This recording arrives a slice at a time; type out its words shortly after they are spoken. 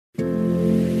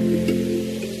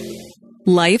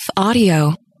Life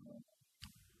Audio.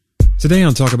 Today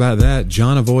on Talk About That,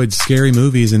 John avoids scary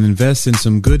movies and invests in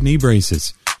some good knee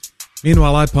braces.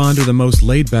 Meanwhile, I ponder the most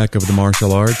laid-back of the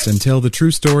martial arts and tell the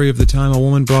true story of the time a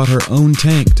woman brought her own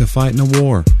tank to fight in a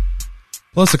war.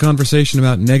 Plus a conversation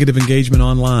about negative engagement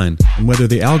online and whether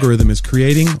the algorithm is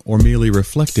creating or merely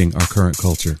reflecting our current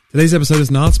culture. Today's episode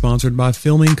is not sponsored by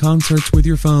filming concerts with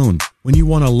your phone. When you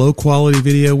want a low-quality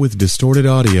video with distorted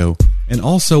audio and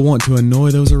also want to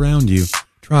annoy those around you,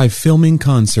 try filming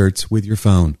concerts with your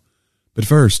phone. But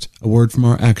first, a word from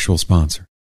our actual sponsor.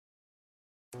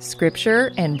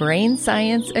 Scripture and brain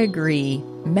science agree.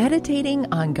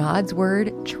 Meditating on God's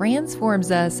Word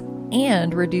transforms us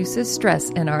and reduces stress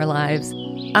in our lives.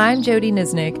 I'm Jody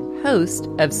Nisnik, host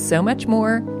of So Much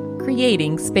More,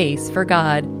 Creating Space for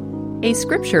God, a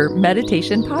scripture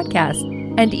meditation podcast.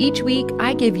 And each week,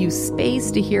 I give you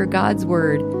space to hear God's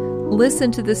Word,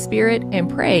 listen to the Spirit, and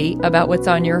pray about what's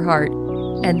on your heart.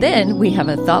 And then we have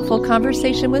a thoughtful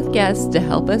conversation with guests to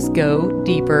help us go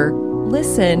deeper.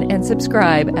 Listen and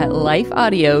subscribe at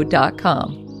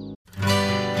lifeaudio.com.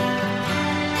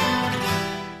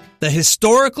 The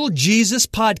Historical Jesus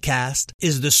Podcast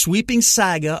is the sweeping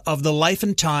saga of the life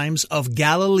and times of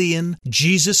Galilean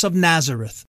Jesus of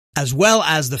Nazareth, as well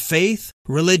as the faith,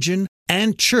 religion,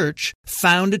 and church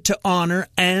founded to honor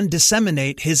and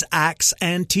disseminate his acts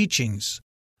and teachings.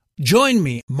 Join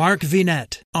me, Mark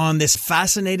Vinette, on this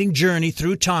fascinating journey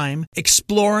through time,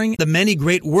 exploring the many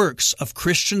great works of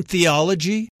Christian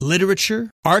theology, literature,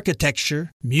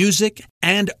 architecture, music,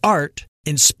 and art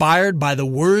inspired by the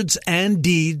words and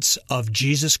deeds of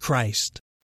Jesus Christ.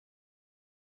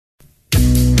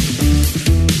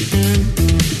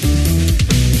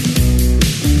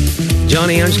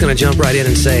 Johnny, I'm just going to jump right in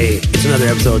and say it's another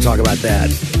episode of Talk About That.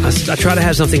 I try to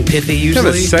have something pithy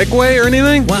usually. Do you have a segue or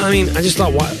anything? Well, I mean, I just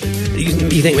thought,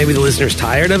 you think maybe the listener's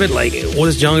tired of it? Like, what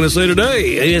is John going to say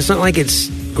today? It's not like it's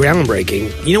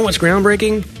groundbreaking. You know what's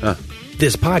groundbreaking?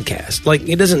 This podcast. Like,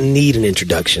 it doesn't need an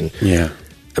introduction. Yeah.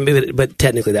 I mean, but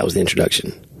technically that was the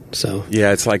introduction. So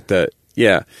yeah, it's like there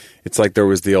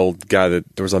was the old guy there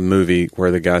was a movie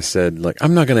where the guy said, like,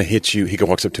 I'm not going to hit you. He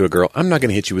walks up to a girl. I'm not going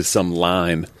to hit you with some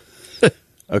line.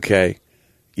 Okay.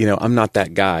 I'm not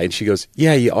that guy. And she goes,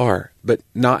 yeah, you are. But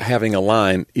not having a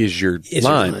line is your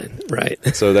line. Your line. Right.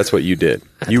 So that's what you did.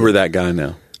 You were that guy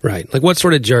now. Right. Like, what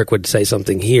sort of jerk would say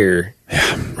something here?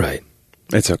 Yeah. Right.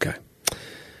 It's okay.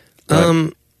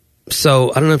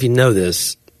 So I don't know if you know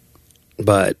this,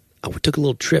 but I took a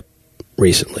little trip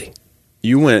recently.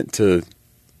 You went to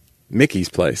Mickey's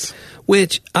place.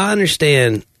 Which I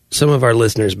understand some of our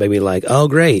listeners may be like, oh,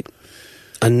 great,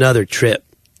 another trip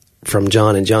from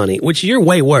John and Johnny, which you're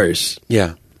way worse.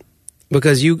 Yeah.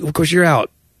 Because you're out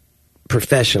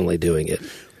professionally doing it.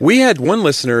 We had one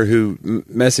listener who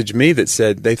messaged me that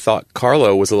said they thought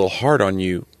Carlo was a little hard on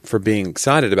you for being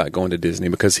excited about going to Disney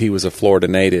because he was a Florida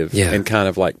native and kind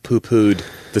of like poo-pooed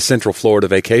the Central Florida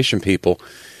vacation people.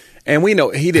 And we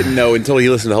know he didn't know until he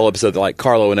listened to the whole episode that, like,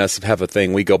 Carlo and us have a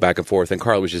thing. We go back and forth, and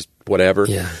Carlo was just whatever.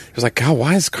 Yeah. He was like, God,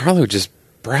 why is Carlo just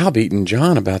browbeating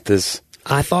John about this?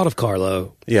 I thought of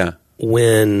Carlo. Yeah.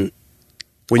 When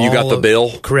you got the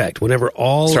bill? Correct. Whenever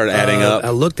all started adding up. I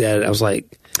looked at it, I was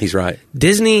like, he's right.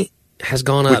 Disney has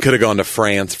gone up. We could have gone to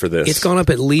France for this. It's gone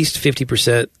up at least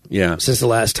 50% since the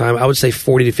last time. I would say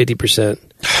 40 to 50%.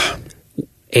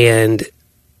 And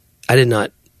I did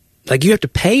not. Like, you have to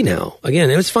pay now. Again,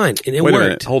 it was fine. And it Wait worked. a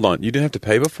minute. Hold on. You didn't have to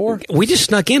pay before? We just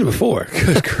snuck in before.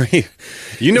 Good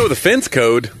grief. You know the fence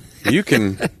code. You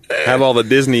can have all the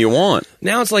Disney you want.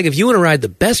 Now it's like, if you want to ride the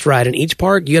best ride in each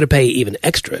park, you got to pay even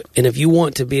extra. And if you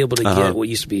want to be able to get what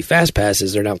used to be Fast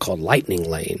Passes, they're now called Lightning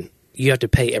Lane. You have to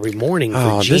pay every morning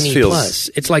for Genie Plus.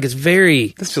 It's like, it's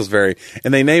very... This feels very...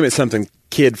 And they name it something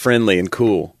kid-friendly and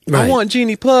cool. Right. I want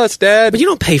Genie Plus, Dad. But you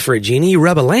don't pay for a Genie. You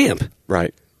rub a lamp.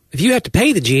 Right. If you have to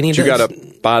pay the Genie... But you got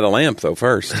to buy the lamp, though,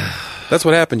 first. That's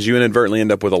what happens. You inadvertently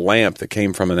end up with a lamp that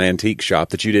came from an antique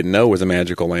shop that you didn't know was a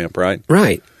magical lamp, right?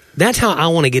 Right. That's how I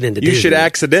want to get into Disney. You should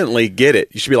accidentally get it.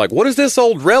 You should be like, what is this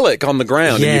old relic on the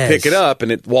ground? Yes. And you pick it up,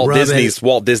 and Walt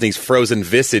Disney's frozen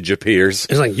visage appears.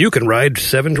 It's like, you can ride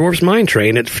Seven Dwarfs Mine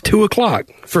Train at 2 o'clock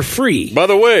for free. By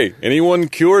the way, anyone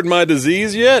cured my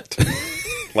disease yet?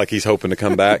 Like he's hoping to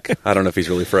come back. I don't know if he's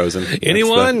really frozen.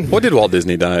 Anyone? What did Walt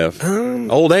Disney die of?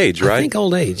 Old age, right? I think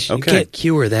old age. Okay. You can't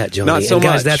cure that, Johnny. Not so and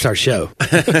guys, much. That's our show.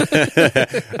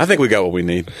 I think we got what we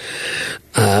need.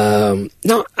 No,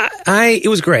 it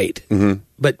was great. Mm-hmm.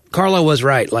 But Carlo was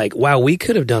right. Like, wow, we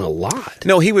could have done a lot.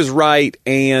 No, he was right,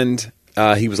 and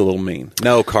he was a little mean.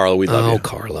 No, Carlo, we love you.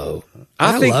 Carlo.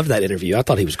 I love that interview. I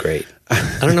thought he was great.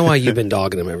 I don't know why you've been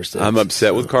dogging him ever since. I'm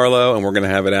upset with Carlo, and we're going to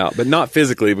have it out, but not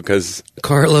physically because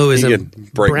Carlo is a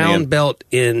brown belt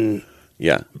in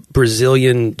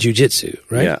Brazilian jiu-jitsu,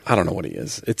 right? Yeah, I don't know what he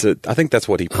is. I think that's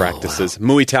what he practices. Oh,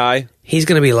 wow. Muay Thai. He's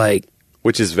going to be like,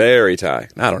 which is very Thai.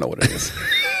 I don't know what it is.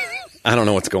 I don't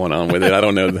know what's going on with it. I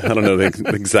don't know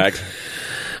the exact.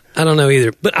 I don't know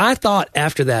either. But I thought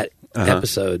after that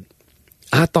episode,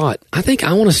 I think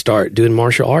I want to start doing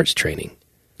martial arts training.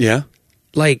 Yeah.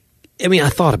 Like, I mean, I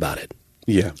thought about it.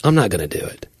 Yeah. I'm not going to do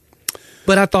it.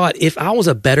 But I thought if I was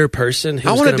a better person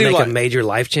who was going to make a major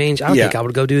life change, I think I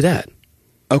would go do that.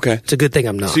 Okay. It's a good thing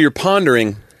I'm not. So you're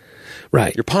pondering.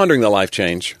 Right. You're pondering the life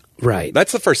change. Right.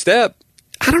 That's the first step.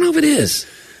 I don't know if it is.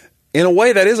 In a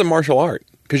way, that is a martial art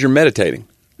because you're meditating.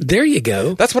 There you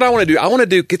go. That's what I want to do. I want to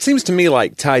do, it seems to me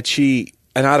like Tai Chi,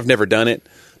 and I've never done it,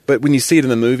 but when you see it in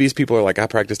the movies, people are like, I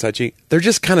practice Tai Chi. They're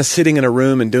just kind of sitting in a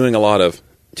room and doing a lot of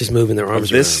just moving their arms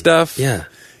this around. Stuff. Yeah.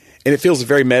 And it feels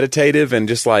very meditative and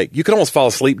just like, you can almost fall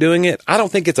asleep doing it. I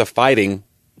don't think it's a fighting.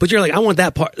 But you're like, I want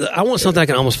that part. I want something I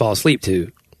can almost fall asleep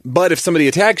to. But if somebody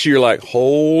attacks you, you're like,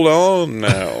 hold on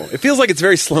now. It feels like it's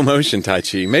very slow motion Tai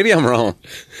Chi. Maybe I'm wrong.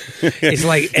 It's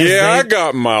like, I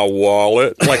got my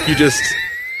wallet. Like you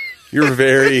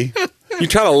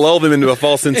try to lull them into a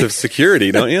false sense of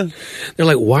security, don't you? They're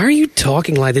like, why are you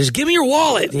talking like this? Give me your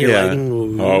wallet. And you're like,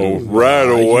 oh, right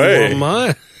away. You want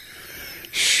mine?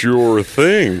 Sure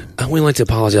thing. We like to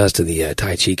apologize to the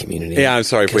Tai Chi community. Yeah, I'm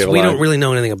sorry if we don't really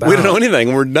know anything about it. We don't know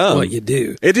anything. We're dumb. What you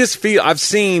do. It just I've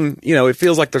seen, it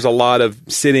feels like there's a lot of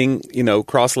sitting,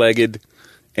 cross-legged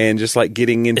and just like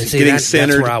getting centered.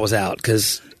 That's where I was out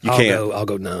because I'll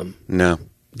go numb. No.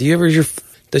 Do you ever,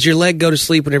 does your leg go to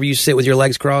sleep whenever you sit with your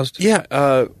legs crossed? Yeah.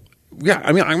 Yeah.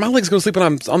 I mean, my legs go to sleep when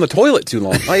I'm on the toilet too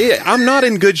long. I'm not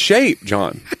in good shape,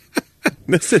 John.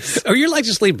 Are your legs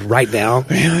asleep right now?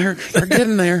 Yeah, they're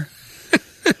getting there.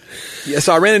 Yeah,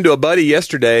 so I ran into a buddy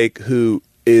yesterday who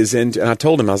is and I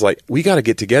told him, I was like, we got to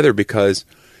get together because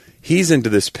he's into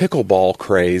this pickleball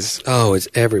craze. Oh, it's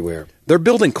everywhere. They're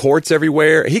building courts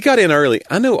everywhere. He got in early.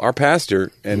 I know our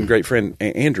pastor and great friend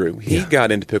Andrew, he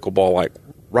got into pickleball like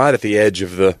right at the edge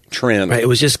of the trend. Right, it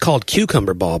was just called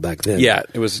cucumber ball back then. Yeah,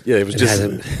 it was just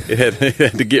it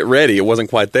had to get ready. It wasn't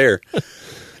quite there.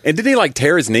 And didn't he like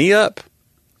tear his knee up?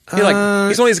 He's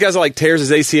one of these guys that like tears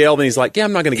his ACL, then he's like, yeah,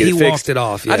 I'm not going to get it fixed. He walked it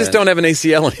off. Yeah. I just don't have an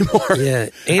ACL anymore. Yeah.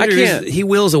 Andrew, he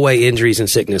wills away injuries and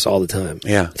sickness all the time.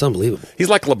 Yeah. It's unbelievable. He's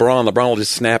like LeBron. LeBron will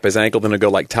just snap his ankle, then he'll go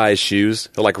like tie his shoes.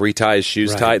 He'll like retie his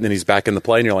shoes tight, and then he's back in the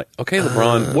play, and you're like, okay,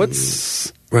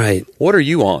 LeBron, what are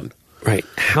you on? Right.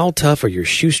 How tough are your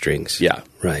shoestrings? Yeah.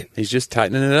 Right. He's just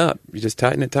tightening it up. You just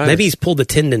tighten it tight. Maybe he's pulled the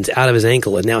tendons out of his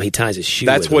ankle, and now he ties his shoe.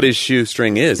 That's what his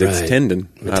shoestring is. It's tendon.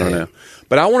 I don't know.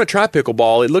 But I want to try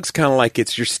pickleball. It looks kind of like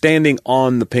you're standing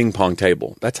on the ping pong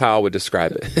table. That's how I would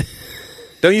describe it.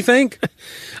 Don't you think?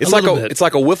 It's like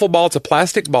a wiffle ball. It's a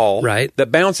plastic ball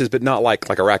that bounces, but not like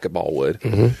a racquetball would.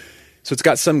 Mm-hmm. So it's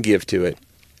got some give to it.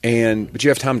 But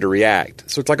you have time to react.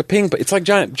 So it's like it's like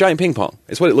giant ping pong.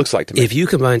 It's what it looks like to me. If you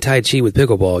combine Tai Chi with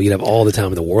pickleball, you'd have all the time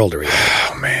in the world to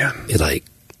react. Oh man! It's like,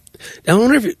 I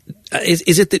wonder if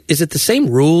is it the same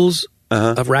rules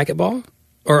of racquetball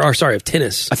or sorry, of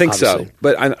tennis? I think obviously. so.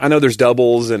 But I know there's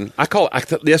doubles, and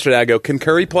yesterday I go, can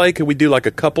Curry play? Could we do like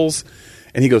a couples?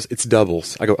 And he goes, it's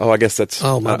doubles. I go, I guess that's...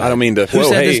 Oh, my I don't mean to... Who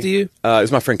said this to you? It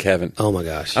was my friend Kevin. Oh, my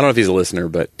gosh. I don't know if he's a listener,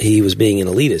 but... He was being an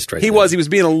elitist right He was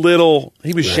being a little...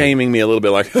 He was shaming me a little bit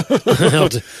like...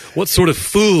 What sort of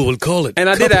fool would call it? And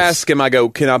I did ask him, I go,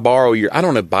 can I borrow your... I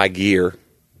don't want to buy gear.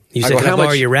 You said, can I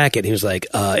borrow your racket? He was like,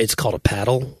 it's called a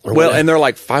paddle? And they're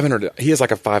like $500... He has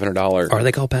like a $500... Are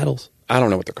they called paddles? I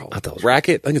don't know what they're called. I thought it was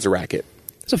racket? I think it's a racket.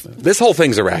 This whole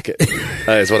thing's a racket,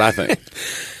 is what I think.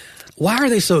 Why are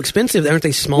they so expensive? Aren't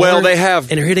they smaller? Well, they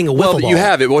have... And they're hitting a wiffle ball. You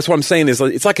have it. What's what I'm saying is,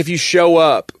 it's like if you show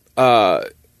up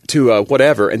to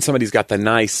whatever, and somebody's got the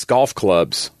nice golf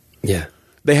clubs. Yeah.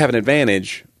 They have an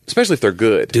advantage, especially if they're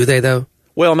good. Do they, though?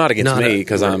 Well, not against me,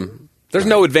 because there's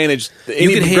no advantage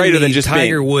any greater than just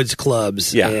Tiger Woods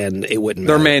clubs, and it wouldn't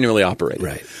matter. They're manually operated.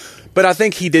 Right. But I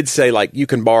think he did say, like, you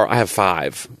can borrow... I have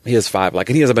 5. He has 5, and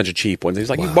he has a bunch of cheap ones. He's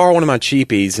like, you borrow one of my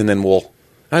cheapies, and then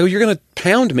I go, you're going to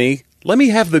pound me. Let me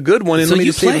have the good one. And so let me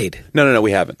you just played? No,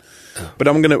 we haven't. Oh. But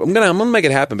I'm gonna make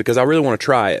it happen because I really want to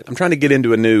try it. I'm trying to get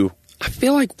into a new. I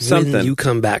feel like when you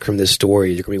come back from this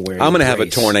story, you're gonna be wearing. I'm gonna have a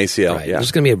torn ACL. Right. Yeah,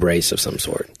 there's gonna be a brace of some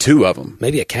sort. 2 of them.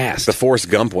 Maybe a cast. The Forrest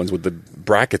Gump ones with the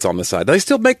brackets on the side. Do they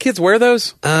still make kids wear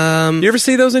those? You ever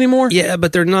see those anymore? Yeah,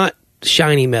 but they're not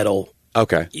shiny metal.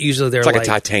 Okay. Usually they're like a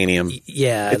titanium.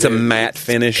 Yeah, it's a matte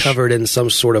finish covered in some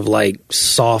sort of like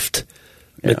soft.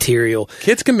 material.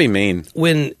 Kids can be mean.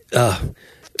 When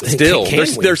still,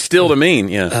 they're still to mean.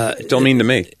 Yeah, still mean to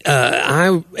me.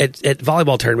 I at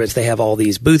volleyball tournaments, they have all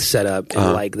these booths set up,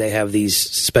 and like they have these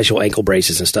special ankle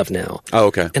braces and stuff now. Oh,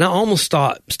 okay. And I almost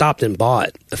stopped and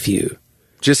bought a few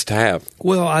just to have.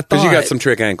 Well, I thought because you got some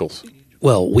trick ankles.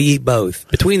 Well, we both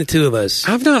between the two of us.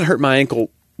 I've not hurt my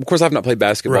ankle. Of course, I've not played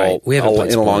basketball right. We haven't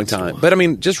played in a long time. But I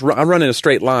mean, I run in a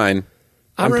straight line.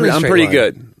 I'm pretty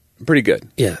good. I'm pretty good.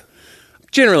 Yeah.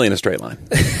 Generally in a straight line.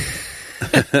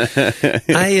 Under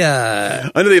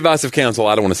the advice of counsel,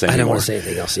 I don't want to say anymore. I don't want to say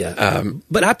anything else yet.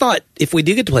 But I thought if we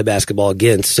do get to play basketball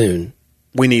again soon,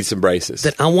 we need some braces.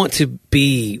 That I want to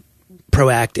be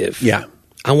proactive. Yeah.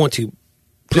 I want to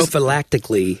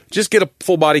prophylactically just get a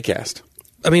full body cast.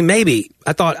 I mean, maybe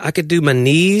I thought I could do my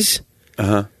knees.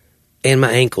 And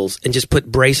my ankles, and just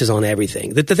put braces on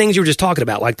everything. The things you were just talking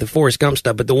about, like the Forrest Gump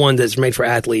stuff, but the one that's made for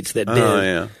athletes that bend. Oh,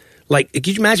 yeah. Like, could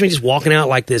you imagine me just walking out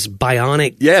like this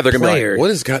bionic Yeah, they're going to be like,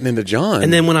 what has gotten into John?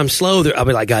 And then when I'm slow, I'll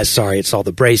be like, guys, sorry, it's all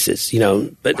the braces,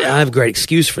 But I have a great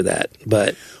excuse for that.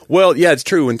 But well, yeah, it's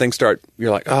true. When things start,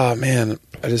 you're like, oh, man,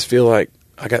 I just feel like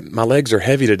my legs are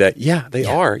heavy today. Yeah, they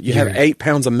are. You have 8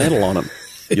 pounds of metal on them,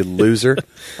 you loser.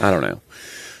 I don't know.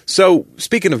 So,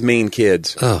 speaking of mean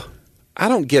kids... I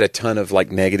don't get a ton of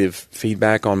like negative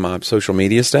feedback on my social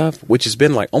media stuff, which has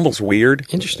been like almost weird.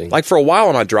 Interesting. Like for a while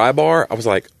on my dry bar, I was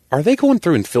like, are they going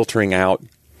through and filtering out?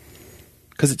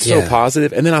 Because it's so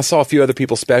positive. And then I saw a few other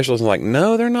people's specials and like,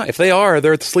 no, they're not. If they are,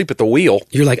 they're asleep at the wheel.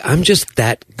 You're like, I'm just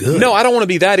that good. No, I don't want to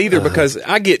be that either because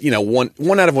I get,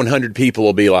 one out of 100 people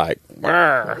will be like,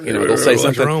 they'll say something.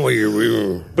 What's wrong with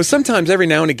you? But sometimes every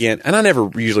now and again, and I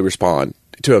never usually respond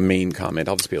to a mean comment.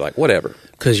 I'll just be like, whatever.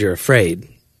 Because you're afraid.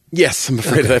 Yes, I'm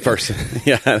afraid of that person.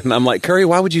 Yeah, and I'm like, Curry,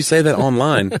 why would you say that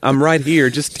online? I'm right here.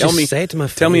 Just tell me. Say it to my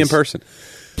face. Tell me in person.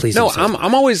 Please. No,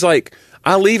 I'm always like,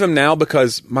 I leave them now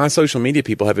because my social media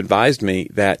people have advised me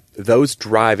that those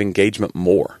drive engagement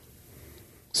more.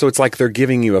 So it's like they're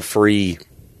giving you a free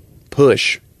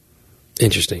push.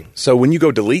 Interesting. So when you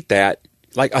go delete that,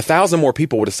 like 1,000 more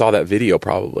people would have saw that video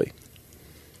probably.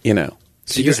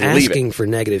 So you're asking for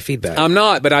negative feedback. I'm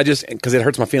not, but because it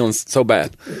hurts my feelings so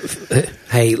bad.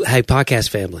 Hey, podcast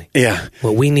family. Yeah.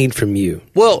 What we need from you.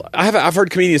 Well, I've heard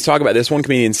comedians talk about this. One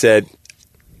comedian said,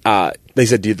 they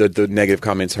said, do the negative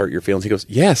comments hurt your feelings? He goes,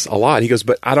 yes, a lot. He goes,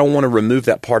 but I don't want to remove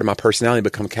that part of my personality and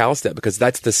become calloused at because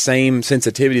that's the same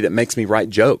sensitivity that makes me write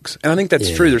jokes. And I think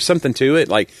that's true. There's something to it.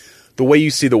 Like the way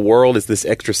you see the world is this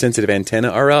extra sensitive antenna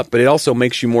are up, but it also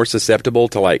makes you more susceptible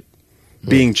to like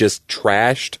being just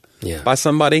trashed. By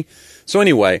somebody. So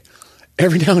anyway,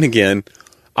 every now and again,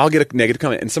 I'll get a negative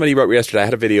comment. And somebody wrote yesterday, I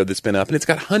had a video that's been up, and it's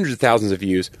got hundreds of thousands of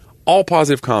views, all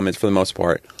positive comments for the most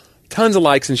part, tons of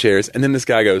likes and shares. And then this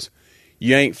guy goes,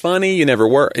 you ain't funny, you never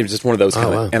were. It was just one of those kind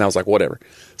of, wow. And I was like, whatever.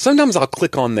 Sometimes I'll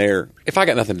click on there, if I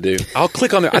got nothing to do, I'll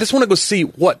click on there. I just want to go see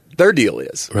what their deal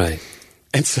is. Right.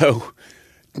 And so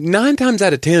 9 times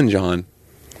out of 10, John,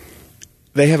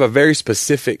 they have a very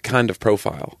specific kind of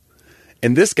profile.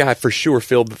 And this guy for sure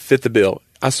fit the bill.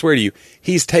 I swear to you,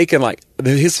 he's taken like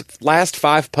his last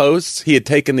 5 posts, he had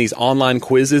taken these online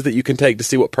quizzes that you can take to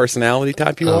see what personality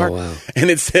type you are. Wow. And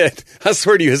it said, I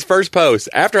swear to you, his first post,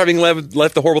 after having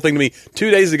left the horrible thing to me, 2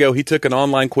 days ago, he took an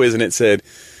online quiz and it said,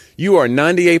 you are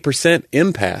 98%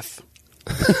 empath.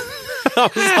 I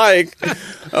was like,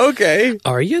 okay.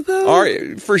 Are you though? Are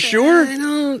you, for sure? I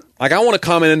don't. Like I want to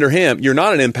comment under him, you're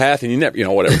not an empath and you never,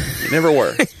 whatever. You never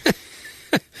were.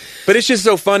 But it's just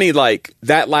so funny, like,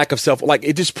 that lack of like,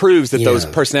 it just proves that those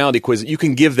personality quizzes, you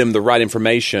can give them the right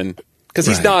information, because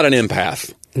he's not an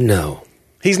empath. No.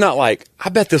 He's not like, I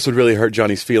bet this would really hurt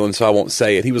Johnny's feelings, so I won't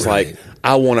say it. He was like,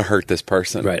 I want to hurt this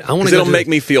person. Right. Because it'll make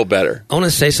me feel better. I want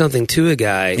to say something to a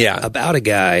guy about a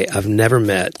guy I've never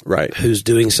met who's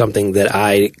doing something that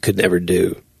I could never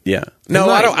do. Yeah. No,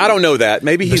 I don't know that.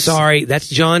 Maybe he's... Sorry, that's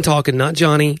John talking, not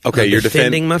Johnny. Okay, you're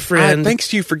defending my friend.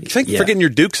 Thanks you for getting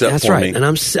your dukes up that's for right. me. And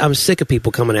I'm sick of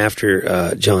people coming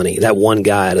after Johnny, that one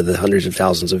guy out of the hundreds of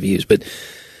thousands of views. But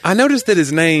I noticed that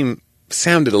his name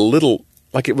sounded a little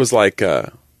like it was like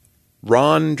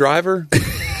Ron Driver.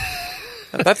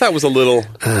 I thought that was a little...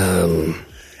 and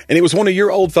it was one of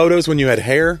your old photos when you had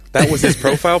hair? That was his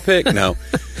profile pic? No.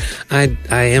 I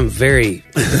am very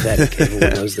empathetic.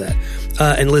 Everyone knows that.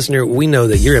 And listener, we know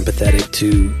that you're empathetic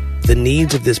to the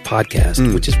needs of this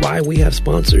podcast, which is why we have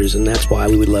sponsors, and that's why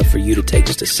we would love for you to take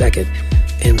just a second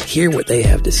and hear what they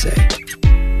have to say.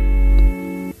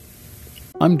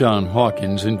 I'm Don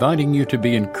Hawkins, inviting you to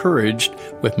be encouraged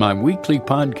with my weekly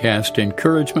podcast,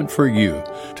 Encouragement for You.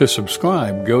 To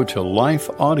subscribe, go to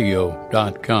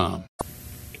lifeaudio.com.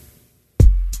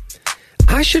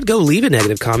 I I should go leave a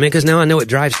negative comment because now I know it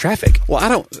drives traffic.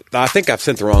 Well, I think I've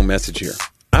sent the wrong message here.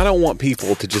 I don't want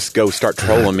people to just go start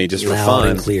trolling me just for fun. Loud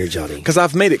and clear, Johnny. Because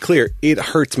I've made it clear, it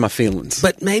hurts my feelings.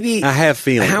 But maybe I have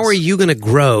feelings. How are you going to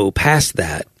grow past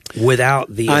that without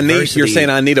the adversity? You're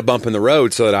saying I need a bump in the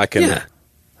road so that I can...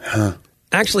 Yeah.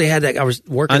 I actually had that. I was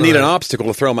working I need an obstacle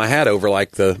to throw my hat over,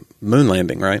 like the moon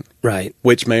landing, right? Right.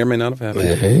 Which may or may not have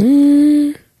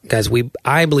happened. Guys,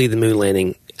 I believe the moon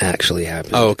landing actually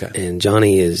happened. Oh, okay. And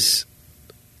Johnny is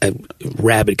a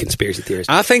rabid conspiracy theorist.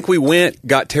 I think we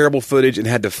got terrible footage, and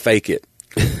had to fake it.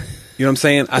 You know what I'm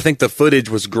saying? I think the footage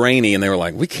was grainy, and they were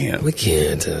like, we can't.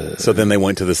 So then they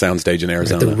went to the soundstage in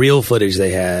Arizona. The real footage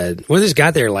they had, they just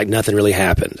got there like nothing really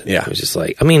happened. Yeah. It was just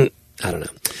like, I mean, I don't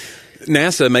know.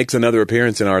 NASA makes another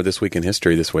appearance in our This Week in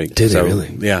History this week. Did they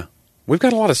really? Yeah. We've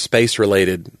got a lot of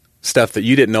space-related stuff that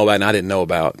you didn't know about and I didn't know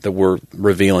about that we're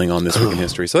revealing on This Week in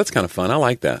History. So that's kind of fun. I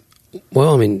like that.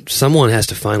 Well, I mean, someone has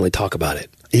to finally talk about it.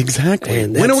 Exactly.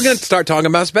 And when are we going to start talking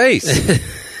about space?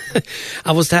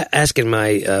 I was asking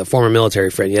my former military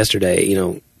friend yesterday,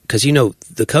 because,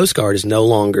 the Coast Guard is no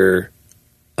longer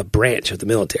a branch of the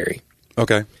military.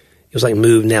 Okay. It was like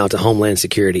moved now to Homeland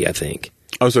Security, I think.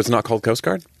 Oh, so it's not called Coast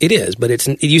Guard? It is, but it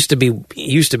used to be.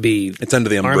 It's under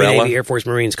the umbrella. Army, Navy, Air Force,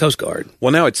 Marines, Coast Guard.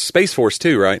 Well, now it's Space Force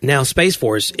too, right? Now Space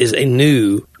Force is a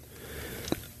new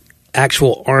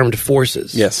actual armed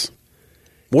forces. Yes.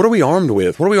 What are we armed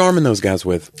with? What are we arming those guys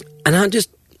with? And I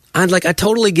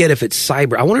totally get if it's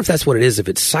cyber. I wonder if that's what it is. If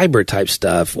it's cyber type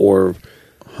stuff or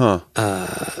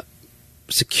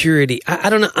security.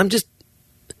 I don't know. I'm just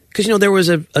because there was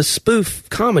a spoof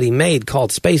comedy made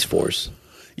called Space Force.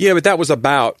 Yeah, but that was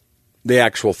about the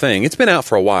actual thing. It's been out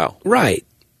for a while. Right.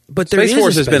 But there Space is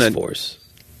Force a has Space been Force.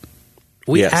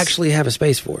 We actually have a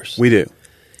Space Force. We do.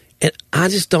 And I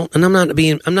just don't, and I'm not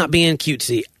being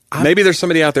cutesy. Maybe there's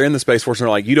somebody out there in the Space Force and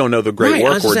they're like, you don't know the great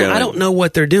work we're doing. I don't know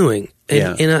what they're doing.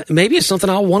 And maybe it's something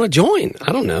I'll want to join.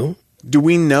 I don't know. Do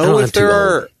we know if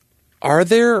there are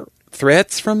there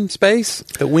threats from space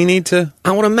that we need to?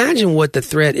 I would imagine what the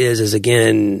threat is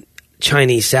again,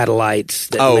 Chinese satellites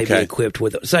that may be equipped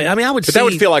with. So I mean, But that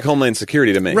would feel like Homeland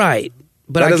Security to me, right?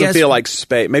 But that doesn't feel like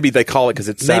space. Maybe they call it because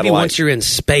it's satellite. Maybe once you're in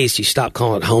space, you stop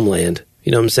calling it Homeland.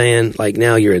 You know what I'm saying? Like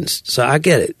now you're in. So I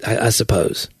get it. I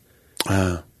suppose.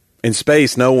 In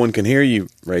space, no one can hear you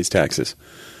raise taxes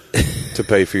to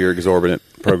pay for your exorbitant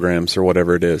programs or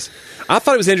whatever it is. I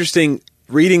thought it was interesting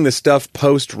reading the stuff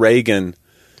post Reagan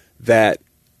that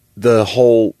the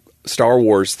whole Star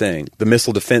Wars thing, the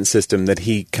missile defense system that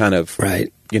he kind of,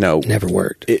 never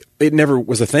worked. It never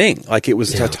was a thing. Like it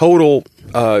was a total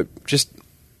just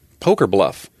poker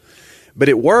bluff. But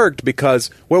it worked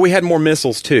because we had more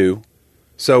missiles too.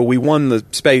 So we won the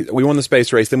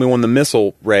space race, then we won the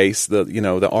missile race,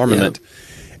 the armament.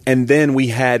 Yeah. And then we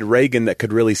had Reagan that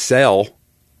could really sell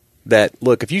that,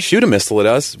 look, if you shoot a missile at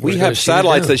us, we have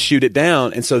satellites that shoot it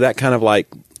down. And so that kind of like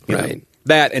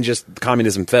that and just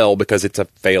communism fell because it's a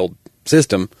failed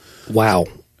system. Wow.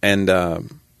 And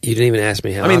you didn't even ask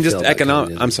me how I just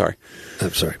economic. I'm sorry.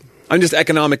 I'm just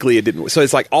economically it didn't. So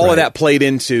it's like all of that played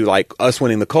into like us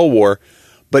winning the Cold War.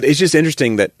 But it's just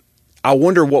interesting that I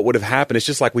wonder what would have happened. It's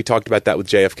just like we talked about that with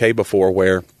JFK before,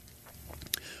 where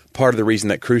part of the reason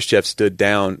that Khrushchev stood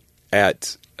down in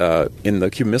the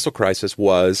Cuban Missile Crisis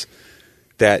was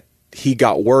that he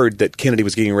got word that Kennedy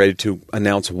was getting ready to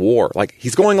announce war. Like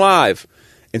he's going live,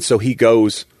 and so he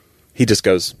just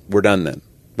goes, "We're done then,"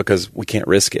 because we can't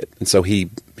risk it. And so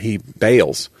he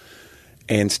bails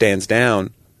and stands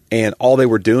down. And all they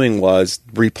were doing was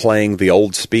replaying the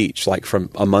old speech, like from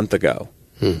a month ago.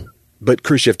 But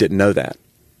Khrushchev didn't know that.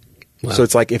 Wow. So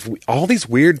it's like all these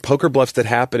weird poker bluffs that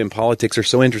happen in politics are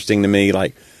so interesting to me.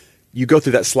 Like you go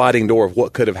through that sliding door of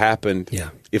what could have happened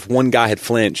if one guy had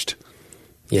flinched.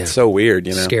 Yeah. It's so weird,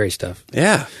 Scary stuff.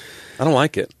 Yeah. I don't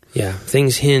like it. Yeah.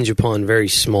 Things hinge upon very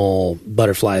small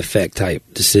butterfly effect type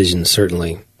decisions,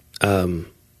 certainly. Do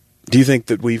you think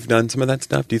that we've done some of that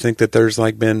stuff? Do you think that there's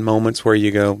like been moments where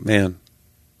you go, man,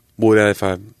 if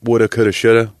I woulda, coulda,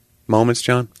 shoulda? Moments,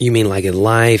 John? You mean like in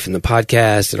life and the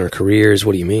podcast and our careers?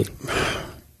 What do you mean?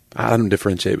 I don't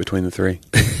differentiate between the three.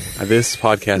 This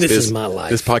podcast is my life.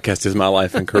 This podcast is my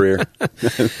life and career.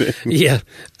 Yeah.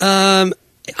 I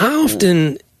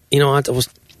often, I was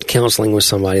counseling with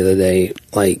somebody the other day,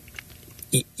 like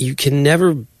you can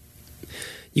never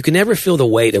feel the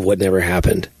weight of what never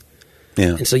happened.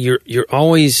 Yeah. And so you're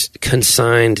always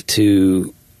consigned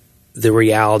to the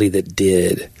reality that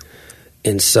did.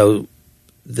 And so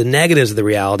the negatives of the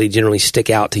reality generally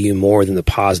stick out to you more than the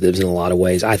positives in a lot of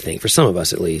ways, I think, for some of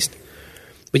us at least.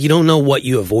 But you don't know what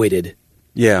you avoided.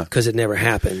 Yeah. Because it never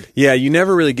happened. Yeah, you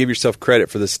never really give yourself credit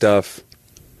for the stuff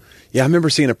Yeah, I remember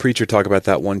seeing a preacher talk about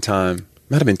that one time.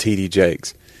 Might have been T.D.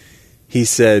 Jakes. He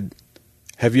said,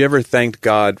 have you ever thanked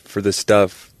God for the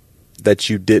stuff that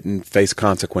you didn't face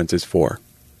consequences for,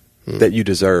 that you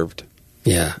deserved?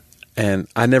 Yeah. And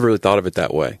I never really thought of it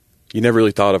that way. You never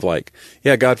really thought of like,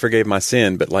 yeah, God forgave my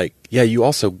sin, but like, yeah, you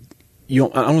also, I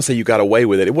don't want to say you got away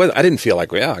with it. I didn't feel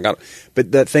like, well, yeah, I got,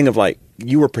 but that thing of like,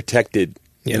 you were protected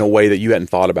in a way that you hadn't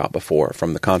thought about before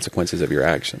from the consequences of your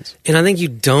actions. And I think you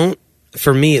don't,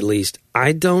 for me at least,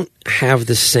 I don't have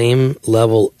the same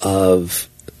level of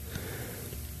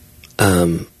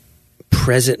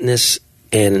presentness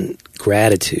and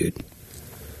gratitude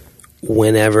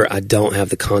whenever I don't have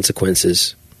the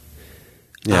consequences.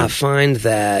 Yeah. I find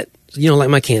that, like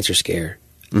my cancer scare,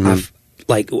 I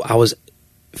was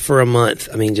for a month,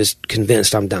 just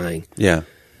convinced I'm dying. Yeah.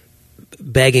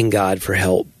 Begging God for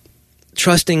help,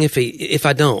 trusting if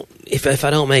I don't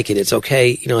make it, it's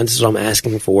okay. This is what I'm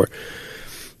asking for.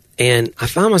 And I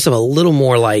found myself a little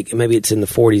more like, maybe it's in the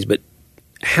 40s, but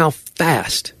how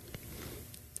fast,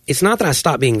 it's not that I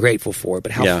stopped being grateful for it,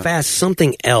 but how fast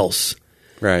something else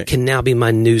can now be my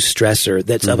new stressor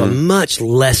that's of a much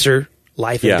lesser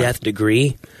life and death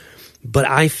degree, but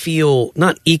I feel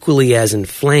not equally as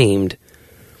inflamed.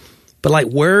 But like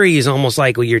worry is almost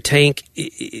like your tank,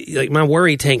 like my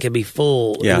worry tank can be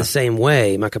full in the same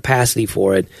way, my capacity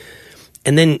for it.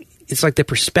 And then it's like the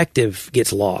perspective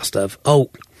gets lost of,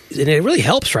 and it really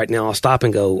helps right now. I'll stop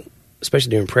and go,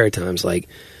 especially during prayer times, like,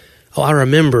 I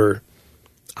remember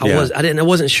I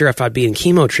wasn't sure if I'd be in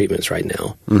chemo treatments right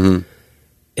now. Mm-hmm.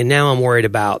 And now I'm worried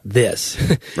about this.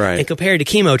 Right. And compared to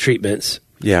chemo treatments.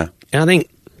 Yeah. And I think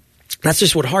that's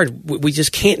just what hard. We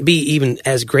just can't be even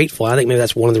as grateful. I think maybe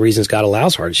that's one of the reasons God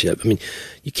allows hardship.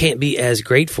 You can't be as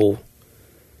grateful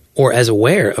or as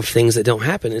aware of things that don't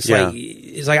happen. It's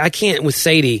like I can't with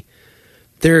Sadie.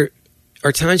 There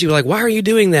are times you're like, why are you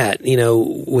doing that?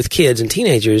 With kids and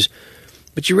teenagers,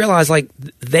 but you realize like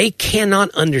they cannot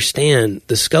understand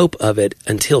the scope of it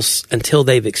until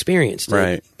they've experienced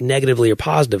it, negatively or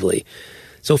positively.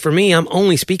 So for me, I'm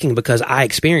only speaking because I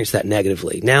experienced that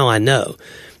negatively. Now I know.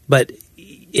 But,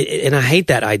 and I hate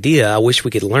that idea. I wish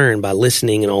we could learn by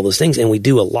listening and all those things, and we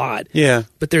do a lot. Yeah.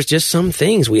 But there's just some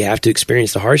things we have to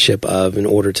experience the hardship of in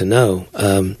order to know.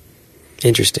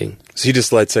 Interesting. So you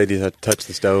just let Sadie touch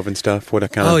the stove and stuff? What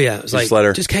kind of? Oh, yeah. It's like, let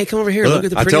her, just come over here. Look at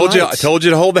the pretty I told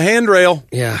you to hold the handrail.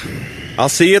 Yeah. I'll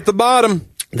see you at the bottom.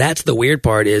 That's the weird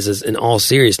part is in all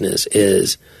seriousness,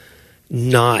 is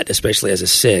not, especially as a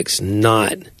 6,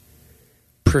 not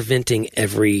preventing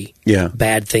every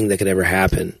bad thing that could ever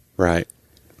happen. Right.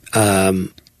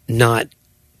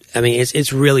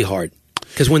 It's really hard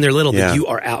because when they're little, you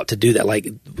are out to do that. Like,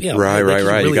 right.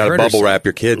 Really you got to bubble wrap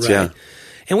your kids. Right. Yeah.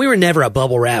 And we were never a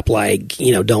bubble wrap, like,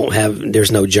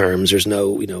 there's no germs, there's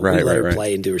no, we let her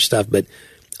play and do her stuff. But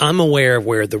I'm aware of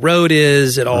where the road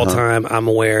is at all time. I'm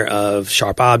aware of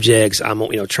sharp objects. I'm,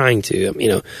 trying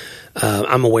to,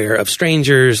 I'm aware of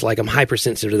strangers. Like I'm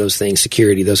hypersensitive to those things,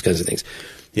 security, those kinds of things.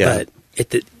 Yeah. But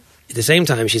at the same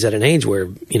time, she's at an age where,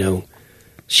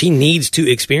 she needs to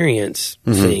experience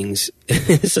things.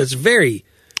 So it's very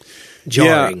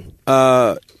jarring.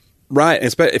 Yeah. Right.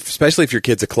 Especially if your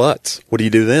kid's a klutz. What do you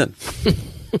do then?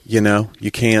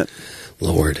 You can't.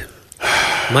 Lord.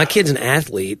 My kid's an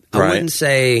athlete. I wouldn't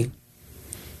say.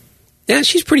 Yeah,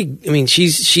 she's pretty.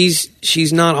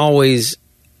 She's not always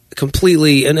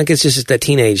completely. And I guess it's just that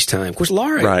teenage time. Of course,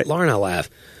 Laura and I laugh.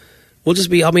 I'll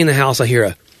be in the house. I'll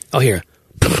hear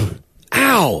a,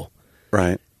 ow.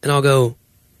 Right. And I'll go,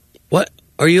 what?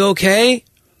 Are you okay?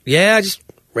 Yeah, I just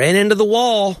ran into the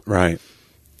wall. Right.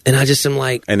 And I just am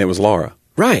like. And it was Laura.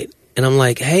 Right. And I'm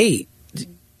like, hey,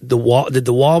 did the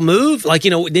wall move? Like,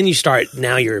 then you start,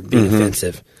 now you're being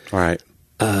offensive. Right.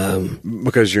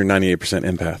 Because you're 98%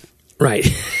 empath. Right.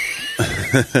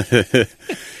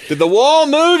 Did the wall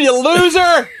move, you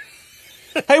loser?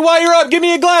 Hey, while you're up, give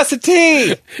me a glass of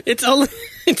tea. It's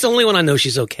only when I know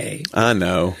she's okay. I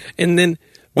know. And then,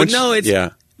 but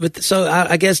But so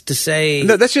I guess to say.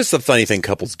 No, that's just a funny thing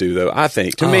couples do, though, I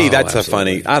think. To me, that's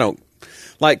absolutely.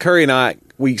 Like Curry and I,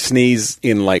 we sneeze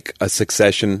in like a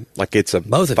succession, like it's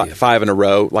both of you. 5 in a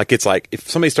row. Like it's like if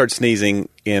somebody starts sneezing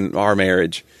in our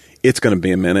marriage, it's going to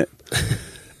be a minute.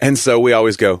 And so we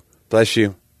always go, bless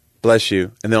you.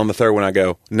 And then on the third one, I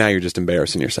go, now you're just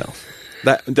embarrassing yourself.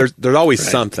 That there's always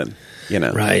something,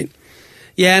 Right.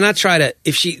 Yeah, and I try to,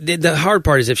 the hard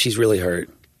part is if she's really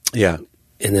hurt. Yeah.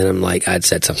 And then I'm like, I'd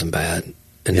said something bad.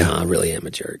 And now I really am a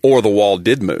jerk. Or the wall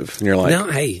did move. And you're like, no,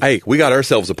 hey, we got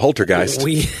ourselves a poltergeist.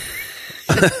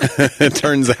 It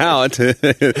turns out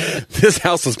this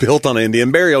house was built on an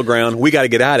Indian burial ground. We got to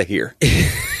get out of here.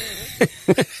 The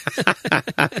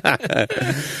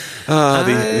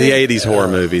 80s horror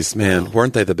movies, man,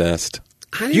 weren't they the best?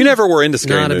 You never were into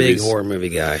scary movies. Not a big horror movie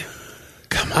guy.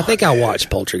 Come on, I think I watched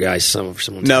Poltergeist some.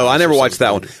 No, I never watched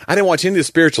that one. I didn't watch any of the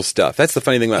spiritual stuff. That's the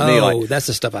funny thing about me. Like, that's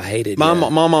the stuff I hated. My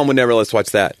mom would never let us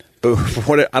watch that.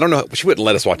 But I don't know. She wouldn't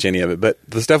let us watch any of it. But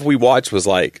the stuff we watched was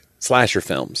like slasher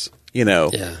films. You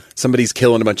know, somebody's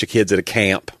killing a bunch of kids at a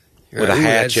camp with a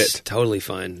hatchet. That's totally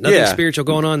fine. Nothing spiritual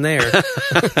going on there.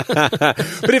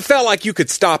 But it felt like you could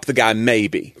stop the guy,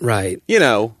 maybe. Right. You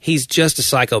know, he's just a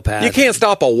psychopath. You can't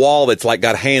stop a wall that's like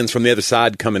got hands from the other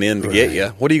side coming in to get you.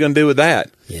 What are you going to do with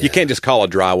that? Yeah. You can't just call a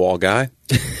drywall guy.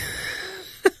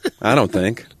 I don't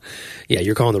think. Yeah,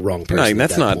 you're calling the wrong person. No,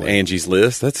 that's not point. Angie's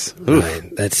list. That's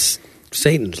that's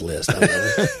Satan's list.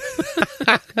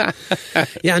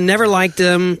 Yeah, I never liked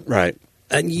them. Right.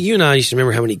 You and I used to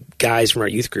remember how many guys from our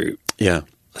youth group. Yeah.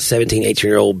 17,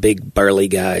 18-year-old big burly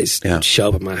guys would show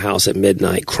up at my house at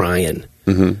midnight crying,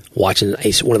 watching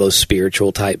one of those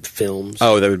spiritual type films.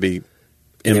 Oh, they would be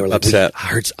they were upset.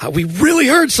 Like, we really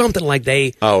heard something like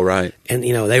they. Oh, right. And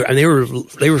you know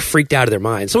they were freaked out of their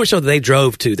minds. So much so that they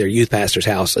drove to their youth pastor's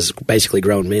house as basically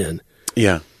grown men.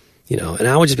 Yeah. You know, and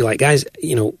I would just be like, guys,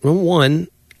 you know, number one,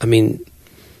 I mean,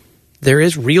 there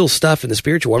is real stuff in the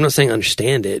spiritual world. I'm not saying I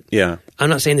understand it. Yeah. I'm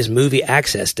not saying this movie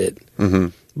accessed it. Mm-hmm.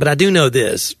 But I do know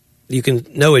this. You can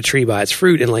know a tree by its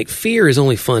fruit. And, like, fear is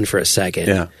only fun for a second.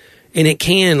 Yeah. And it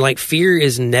can, like, fear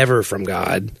is never from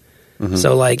God. Mm-hmm.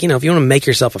 So, like, you know, if you want to make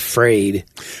yourself afraid.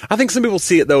 I think some people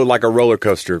see it, though, like a roller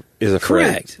coaster is afraid.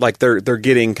 Correct. Like, they're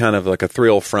getting kind of like a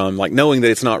thrill from, like, knowing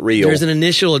that it's not real. There's an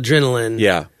initial adrenaline.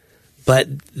 Yeah. But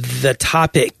the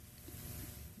topic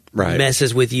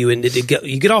messes with you, and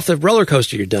you get off the roller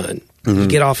coaster, you're done. Mm-hmm. You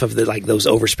get off of those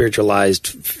over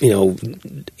spiritualized, you know,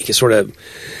 sort of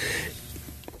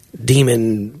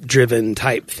demon driven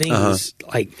type things.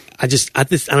 Like I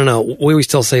don't know. We always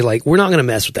still say like we're not going to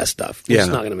mess with that stuff. We're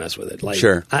just not going to mess with it. Like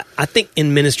sure. I think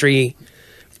in ministry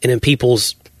and in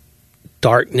people's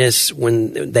darkness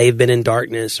when they've been in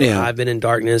darkness or I've been in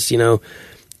darkness, you know,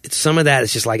 some of that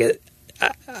is just like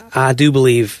I do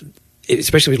believe.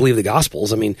 Especially if you believe the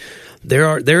Gospels, I mean,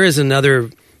 there is another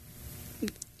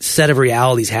set of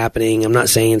realities happening. I'm not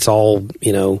saying it's all,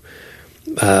 you know,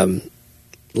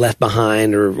 left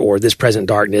behind or this present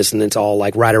darkness, and it's all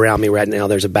like right around me right now.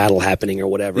 There's a battle happening or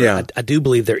whatever. Yeah. I do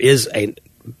believe there is a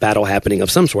battle happening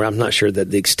of some sort. I'm not sure that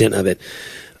the extent of it,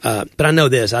 but I know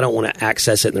this: I don't want to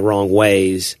access it in the wrong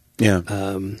ways. Yeah.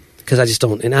 Because I just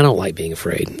don't, and I don't like being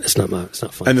afraid. It's not fun.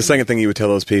 And the second thing you would tell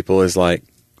those people is like,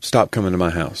 stop coming to my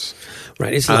house.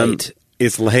 Right, it's late.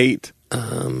 It's late. I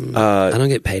don't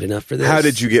get paid enough for this. How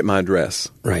did you get my address?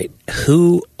 Right.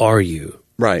 Who are you?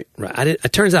 Right. Right.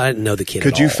 It turns out I didn't know the kid.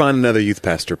 Could you find another youth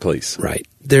pastor, please? Right.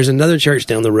 There's another church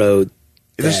down the road.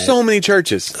 There's so many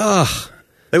churches. Ugh.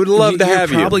 They would love to have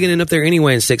you. You're probably going to end up there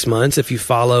anyway in 6 months if you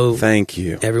follow. Thank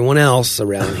you. Everyone else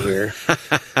around here.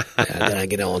 Then I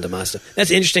get on to my stuff.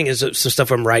 That's interesting. Is some stuff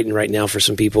I'm writing right now for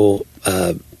some people,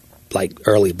 like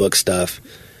early book stuff.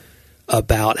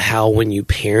 About how when you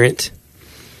parent,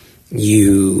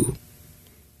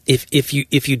 if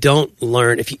you don't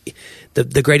learn,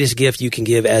 the greatest gift you can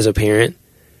give as a parent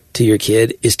to your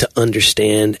kid is to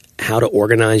understand how to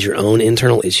organize your own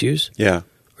internal issues. Yeah.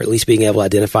 Or at least being able to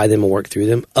identify them and work through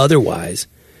them. Otherwise,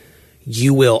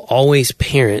 you will always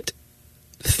parent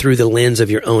through the lens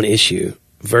of your own issue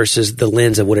versus the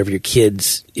lens of whatever your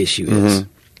kid's issue is.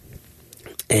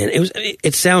 And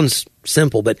it sounds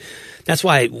simple, but that's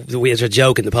why there's a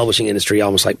joke in the publishing industry,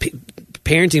 almost like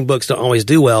parenting books don't always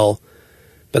do well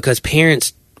because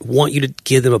parents want you to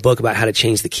give them a book about how to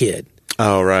change the kid.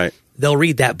 Oh, right. They'll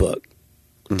read that book,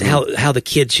 how the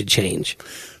kid should change,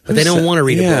 but they don't want to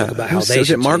read a book about how they should change.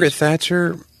 Was it Margaret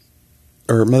Thatcher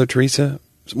or Mother Teresa?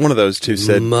 One of those two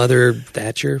said. Mother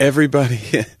Thatcher? Everybody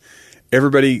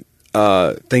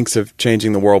thinks of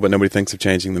changing the world, but nobody thinks of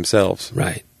changing themselves.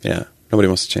 Right. Yeah. Nobody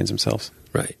wants to change themselves.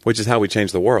 Right. Which is how we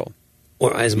change the world.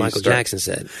 Or as Michael Jackson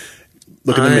said,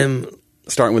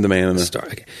 starting with the man in the star.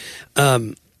 Okay.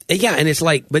 Yeah, and it's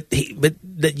like, but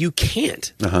that you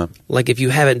can't. Like if you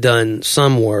haven't done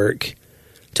some work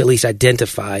to at least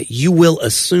identify, you will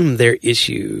assume their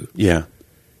issue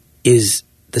is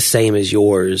the same as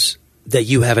yours that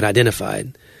you haven't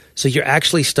identified. So you're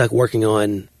actually stuck working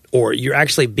on, or you're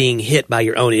actually being hit by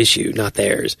your own issue, not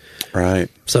theirs. Right.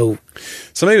 So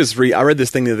somebody I read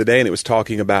this thing the other day, and it was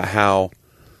talking about how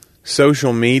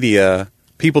social media,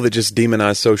 people that just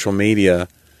demonize social media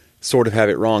sort of have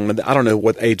it wrong. I don't know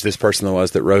what age this person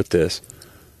was that wrote this,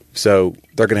 so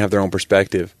they're going to have their own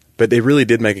perspective. But they really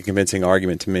did make a convincing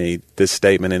argument to me, this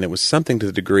statement, and it was something to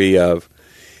the degree of,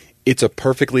 it's a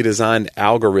perfectly designed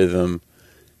algorithm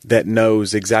that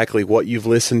knows exactly what you've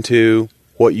listened to,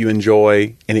 what you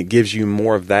enjoy, and it gives you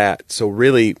more of that. So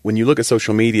really, when you look at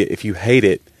social media, if you hate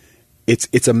it,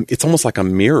 it's almost like a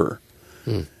mirror.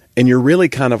 And you're really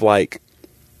kind of like,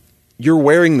 you're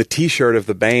wearing the T-shirt of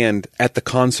the band at the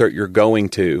concert you're going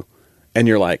to, and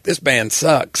you're like, this band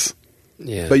sucks.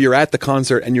 Yeah. But you're at the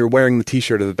concert and you're wearing the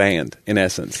T-shirt of the band, in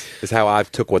essence, is how I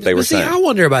took what they were saying. I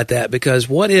wonder about that, because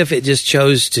what if it just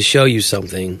chose to show you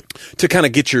something? To kind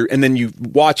of get and then you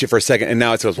watch it for a second, and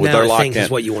now it says, well, they're locked in. Now it thinks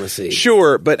what you want to see.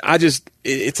 Sure, but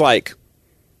it's like,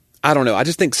 I don't know. I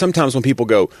just think sometimes when people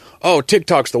go, oh,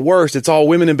 TikTok's the worst, it's all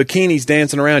women in bikinis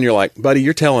dancing around, you're like, buddy,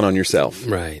 you're telling on yourself.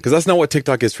 Right. Because that's not what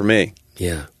TikTok is for me.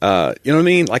 Yeah. You know what I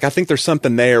mean? Like, I think there's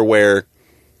something there where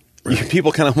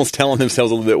people kind of almost telling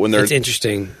themselves a little bit when they're... It's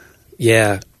interesting.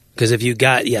 Yeah. Because if you're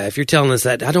telling us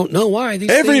that, I don't know why.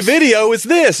 Every video is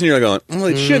this. And you're going, well,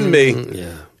 it shouldn't be.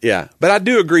 Yeah. Yeah. But I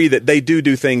do agree that they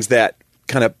do things that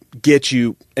kind of get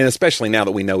you, and especially now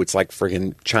that we know it's like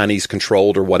friggin' Chinese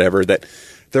controlled or whatever, that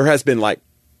there has been like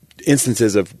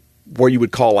instances of where you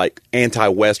would call like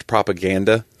anti-West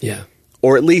propaganda. Yeah.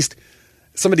 Or at least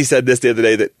somebody said this the other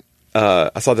day that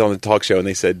I saw that on the talk show, and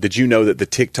they said, did you know that the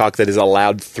TikTok that is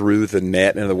allowed through the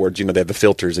net, in other words, they have the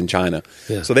filters in China.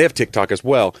 Yeah. So they have TikTok as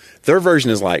well. Their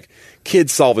version is like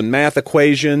kids solving math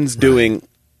equations,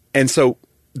 and so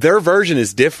their version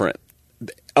is different.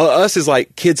 Us is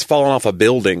like kids falling off a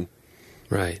building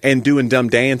and doing dumb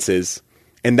dances,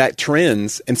 and that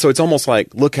trends. And so it's almost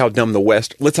like, look how dumb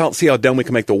let's see how dumb we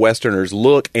can make the Westerners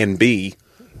look and be,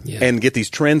 and get these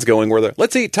trends going where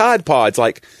let's eat Tide Pods.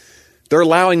 Like, they're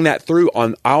allowing that through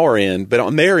on our end, but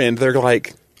on their end, they're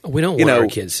like, we don't want our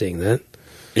kids seeing that.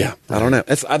 Yeah, I don't know.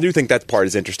 I do think that part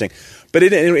is interesting. But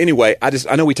anyway,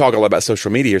 I know we talk a lot about social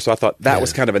media here, so I thought that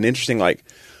was kind of an interesting, like,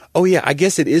 oh yeah, I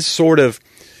guess it is sort of,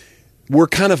 we're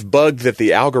kind of bugged that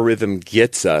the algorithm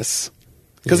gets us.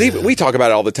 Because we talk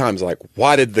about it all the time. It's like,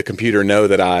 why did the computer know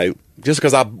that just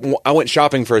because I went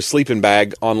shopping for a sleeping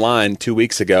bag online 2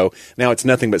 weeks ago, now it's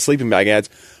nothing but sleeping bag ads.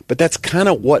 But that's kind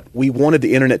of what we wanted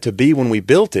the internet to be when we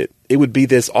built it. It would be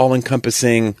this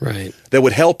all-encompassing that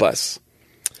would help us.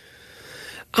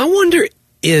 I wonder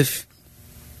if,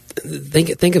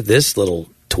 think of this little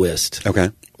twist.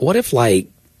 Okay. What if, like,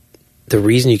 the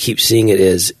reason you keep seeing it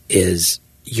is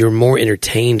you're more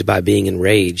entertained by being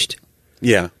enraged?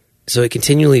 Yeah. So it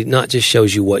continually not just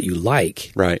shows you what you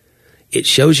like. Right. It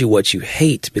shows you what you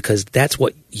hate, because that's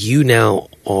what you now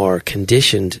are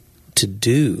conditioned to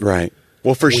do. Right.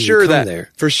 Well, for sure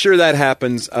that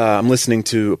happens. I'm listening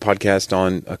to a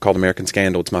podcast called American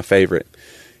Scandal. It's my favorite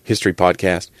history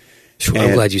podcast.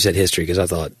 I'm glad you said history, because I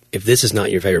thought, if this is not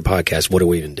your favorite podcast, what are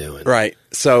we even doing? Right.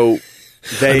 So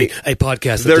a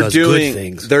podcast that does good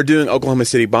things. They're doing Oklahoma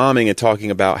City bombing and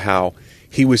talking about how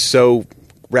he was so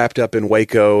wrapped up in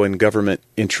Waco and government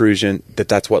intrusion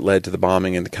that's what led to the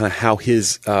bombing, and kind of how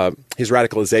his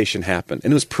radicalization happened.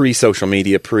 And it was pre-social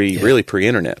media, really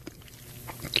pre-internet.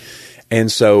 And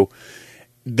so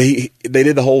they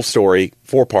did the whole story,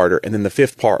 4-parter, and then the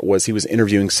 5th part was he was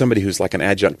interviewing somebody who's like an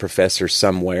adjunct professor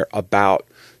somewhere about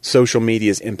social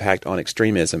media's impact on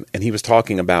extremism. And he was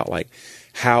talking about like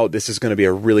how this is going to be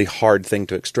a really hard thing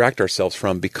to extract ourselves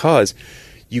from, because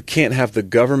you can't have the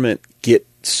government get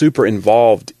super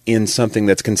involved in something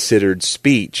that's considered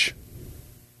speech,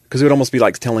 because it would almost be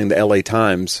like telling the LA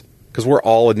Times, because we're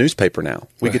all a newspaper now.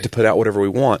 We get to put out whatever we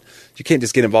want. You can't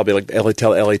just get involved and be like,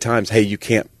 tell LA Times, hey, you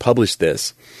can't publish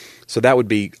this. So that would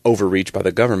be overreach by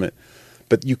the government.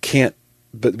 But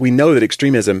we know that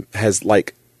extremism has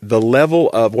like the level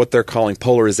of what they're calling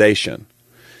polarization.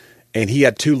 And he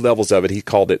had 2 levels of it. He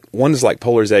called it, one is like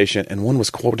polarization, and one was,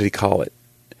 what did he call it?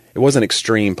 It wasn't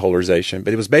extreme polarization,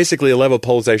 but it was basically a level of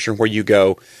polarization where you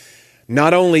go,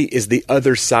 not only is the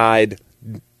other side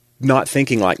not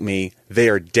thinking like me, they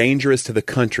are dangerous to the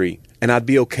country, and I'd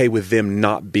be okay with them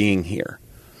not being here.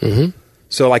 Mm-hmm.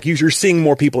 So like you're seeing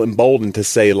more people emboldened to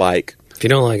say like, if you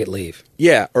don't like it, leave.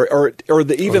 Yeah, or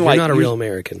you're not a real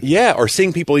American. Yeah, or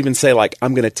seeing people even say like,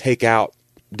 I'm going to take out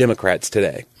Democrats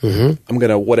today. Mm-hmm. I'm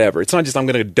going to whatever. It's not just I'm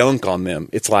going to dunk on them.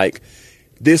 It's like,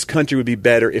 this country would be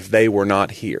better if they were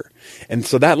not here. And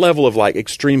so that level of like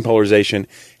extreme polarization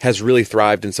has really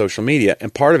thrived in social media.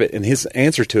 And part of it, and his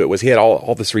answer to it was, he had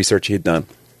all this research he had done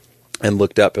and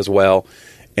looked up as well,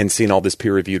 and seen all this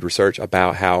peer-reviewed research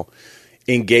about how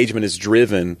engagement is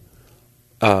driven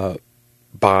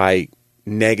by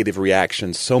negative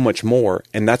reactions so much more.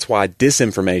 And that's why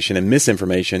disinformation and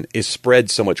misinformation is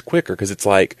spread so much quicker, because it's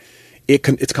like,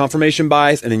 it's confirmation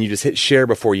bias, and then you just hit share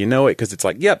before you know it, because it's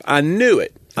like, yep, I knew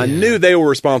it. I knew they were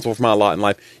responsible for my lot in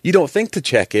life. You don't think to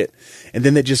check it, and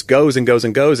then it just goes and goes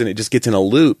and goes, and it just gets in a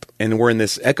loop, and we're in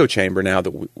this echo chamber now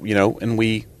that,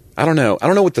 I don't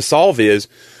know what the solve is,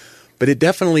 but it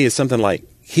definitely is something like,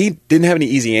 he didn't have any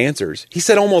easy answers. He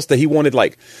said almost that he wanted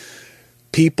like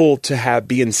people to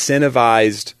be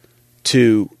incentivized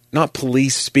to not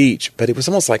police speech, but it was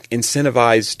almost like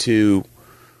incentivized to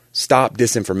stop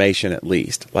disinformation at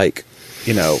least. Like,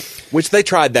 which they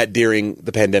tried that during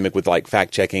the pandemic with like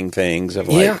fact checking things of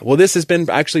like, well, this has been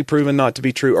actually proven not to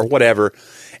be true or whatever.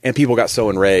 And people got so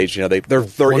enraged, their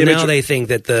image. Now they think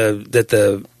that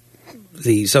the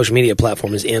social media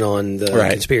platform is in on the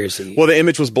conspiracy. Well, the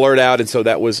image was blurred out, and so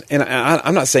that was. And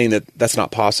I'm not saying that that's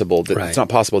not possible. That it's not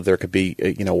possible that there could be,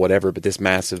 whatever. But this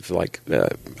massive, I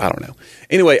don't know.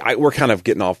 Anyway, we're kind of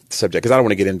getting off the subject because I don't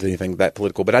want to get into anything that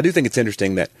political. But I do think it's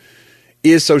interesting that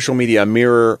is social media a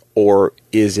mirror or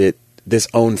is it this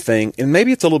own thing? And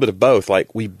maybe it's a little bit of both.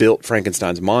 Like we built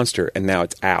Frankenstein's monster, and now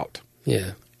it's out.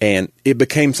 Yeah, and it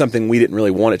became something we didn't really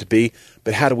want it to be.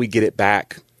 But how do we get it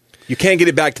back? You can't get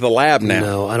it back to the lab now.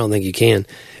 No, I don't think you can.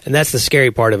 And that's the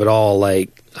scary part of it all. Like,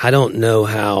 I don't know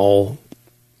how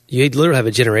you literally have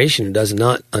a generation who does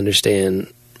not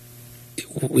understand,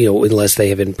 unless they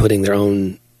have been putting their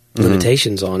own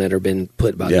limitations on it or been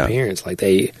put by their parents. Like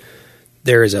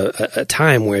there is a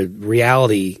time where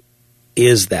reality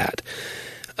is that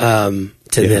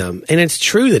to them. And it's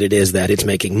true that it is that. It's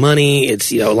making money.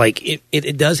 It's,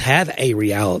 it does have a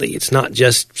reality. It's not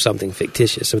just something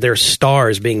fictitious. So there are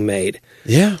stars being made.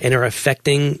 Yeah. And are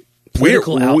affecting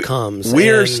political outcomes.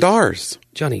 We're stars.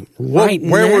 Johnny,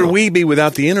 where would we be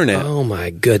without the internet? Oh, my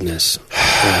goodness.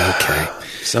 Okay.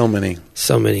 So many.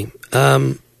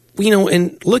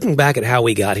 And looking back at how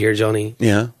we got here, Johnny,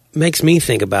 makes me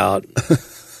think about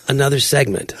another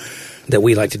segment that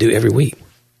we like to do every week.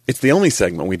 It's the only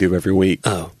segment we do every week.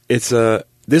 Oh. It's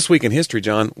This Week in History,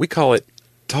 John. We call it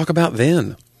Talk About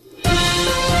Then.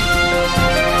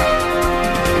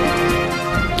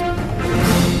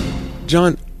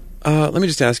 John, let me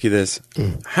just ask you this.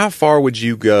 How far would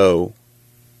you go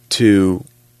to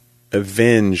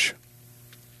avenge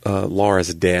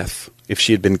Laura's death if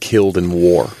she had been killed in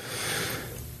war?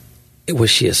 Was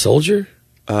she a soldier?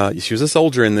 She was a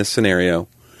soldier in this scenario.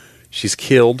 She's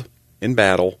killed in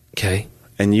battle. Okay.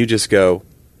 And you just go,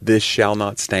 this shall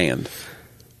not stand.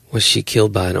 Was she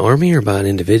killed by an army or by an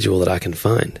individual that I can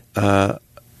find? Well,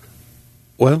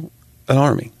 an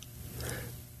army.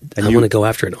 And I want to go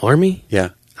after an army? Yeah.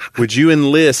 Would you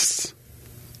enlist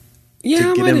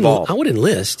to get involved? I would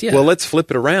enlist, yeah. Well, let's flip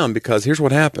it around because here's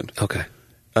what happened. Okay.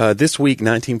 This week,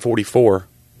 1944,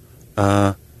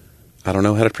 I don't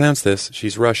know how to pronounce this.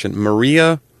 She's Russian.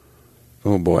 Maria,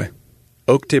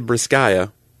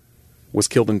 Oktyabrskaya was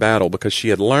killed in battle because she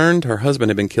had learned her husband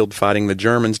had been killed fighting the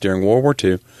Germans during World War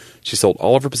II. She sold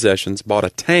all of her possessions, bought a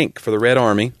tank for the Red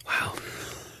Army. Wow.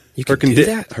 You can do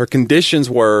that? Her conditions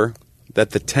were that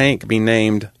the tank be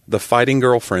named the Fighting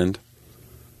Girlfriend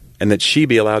and that she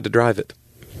be allowed to drive it.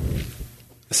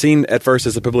 Seen at first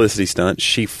as a publicity stunt,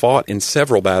 she fought in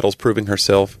several battles, proving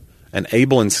herself an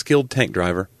able and skilled tank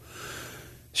driver.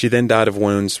 She then died of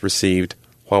wounds received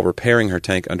while repairing her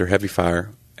tank under heavy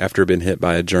fire after being hit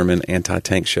by a German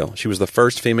anti-tank shell. She was the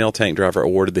first female tank driver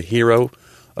awarded the Hero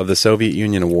of the Soviet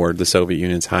Union Award, the Soviet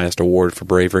Union's highest award for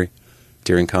bravery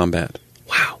during combat.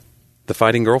 Wow. The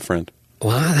Fighting Girlfriend.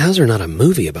 Wow, how's there not a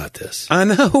movie about this? I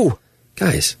know.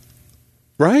 Guys.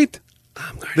 Right?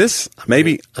 I'm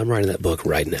writing that book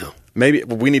right now. Maybe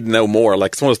we need to know more.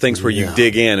 Like it's one of those things where you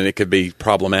dig in and it could be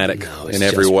problematic in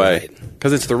every way.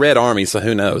 Because it's the Red Army, so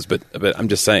who knows? But I'm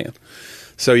just saying.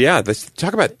 So yeah,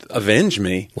 talk about avenge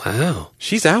me. Wow.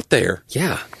 She's out there.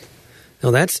 Yeah.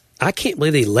 No, I can't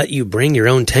believe they let you bring your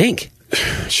own tank.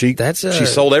 She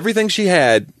sold everything she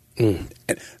had.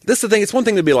 This is the thing. It's one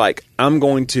thing to be like, I'm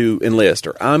going to enlist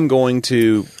or I'm going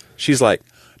to. She's like,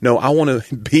 no, I want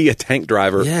to be a tank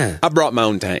driver. Yeah. I brought my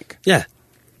own tank. Yeah.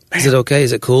 Man. Is it okay?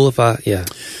 Is it cool if I? Yeah.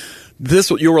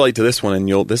 You'll relate to this one,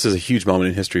 and this is a huge moment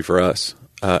in history for us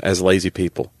as lazy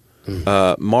people.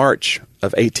 March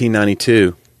of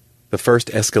 1892, the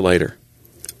first escalator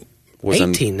was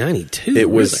 1892. It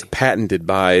was patented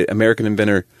by American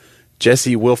inventor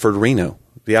Jesse Wilford Reno.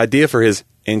 The idea for his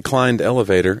inclined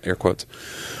elevator, air quotes,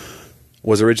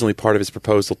 was originally part of his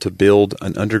proposal to build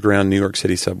an underground New York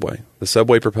City subway. The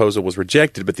subway proposal was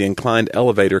rejected, but the inclined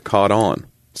elevator caught on.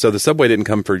 So the subway didn't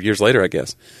come for years later, I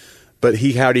guess. But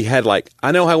he already had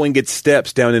I know how we can get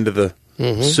steps down into the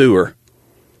sewer,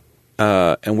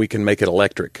 and we can make it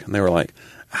electric. And they were like,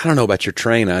 I don't know about your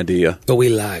train idea.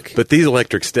 But these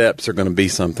electric steps are going to be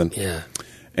something. Yeah.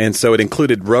 And so it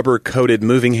included rubber-coated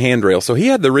moving handrail. So he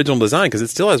had the original design because it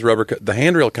still has rubber. The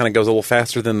handrail kind of goes a little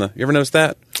faster than the. You ever noticed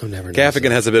that? I've never noticed Gaffigan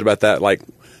that. has a bit about that. Like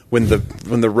when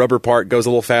the rubber part goes a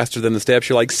little faster than the steps,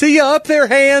 you're like, "See ya up there,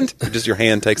 hand!" Just your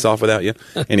hand takes off without you.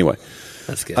 Anyway,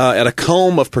 that's good. And a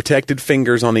comb of protected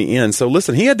fingers on the end. So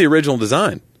listen, he had the original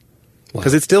design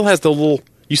because it still has the little.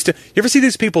 You ever see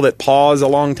these people that pause a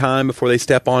long time before they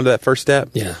step onto that first step?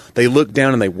 Yeah. They look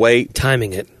down and they wait,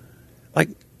 timing it. like.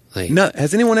 No,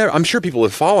 has anyone ever? I'm sure people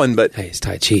have fallen, but hey, it's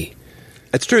Tai Chi.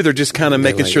 It's true. They're just kind of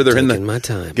making like, sure they're in taking my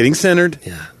time, getting centered.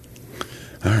 Yeah.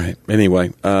 All right.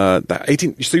 Anyway, the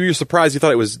 18. So you're surprised? You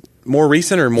thought it was more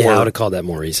recent or more? Yeah, I would have called that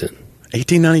more recent.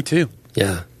 1892.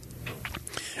 Yeah.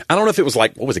 I don't know if it was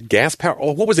like what was it? Gas power?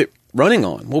 Oh, what was it running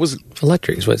on? What was it?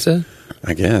 Electric is what it said.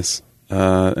 I guess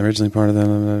originally part of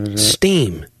the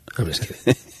steam. I'm just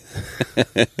kidding.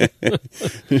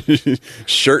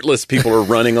 Shirtless people are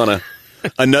running on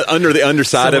under the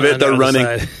underside of it. They're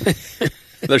running.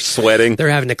 They're sweating. They're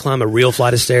having to climb a real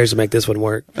flight of stairs to make this one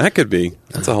work. That could be.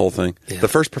 That's a whole thing. Yeah. The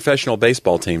first professional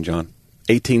baseball team, John,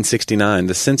 1869.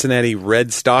 The Cincinnati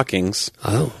Red Stockings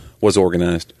was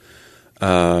organized.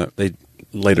 They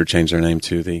later changed their name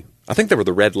to I think they were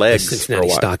the Red Legs for a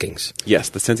while. Stockings. Yes,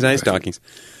 the Cincinnati Stockings.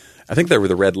 I think they were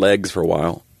the Red Legs for a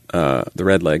while, the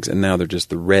Red Legs, and now they're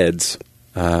just the Reds.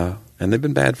 And they've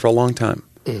been bad for a long time.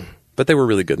 But they were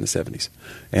really good in the 70s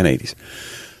and 80s.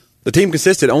 The team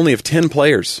consisted only of 10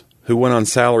 players who went on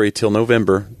salary till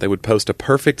November. They would post a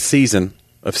perfect season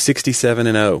of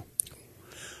 67-0.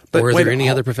 But were there any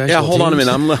other professional hold on a teams?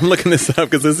 minute. I'm looking this up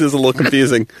because this is a little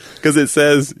confusing. Because it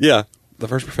says, the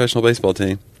first professional baseball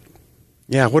team.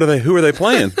 Yeah, who are they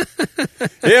playing?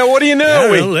 Yeah, what do you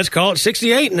know? Let's call it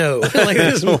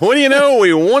 68-0. What do you know?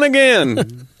 We won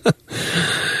again.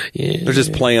 Yeah. They're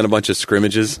just playing a bunch of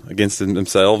scrimmages against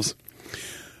themselves.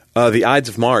 The Ides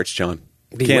of March, John.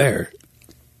 Beware.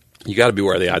 You got to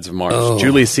beware of the Ides of March. Oh.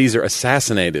 Julius Caesar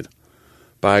assassinated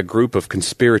by a group of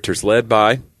conspirators led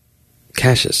by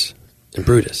Cassius and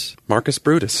Brutus. Marcus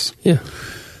Brutus. Yeah.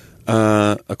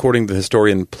 According to the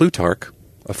historian Plutarch,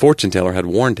 a fortune teller had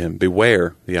warned him,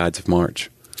 beware the Ides of March.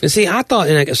 And see, I thought,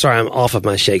 sorry, I'm off of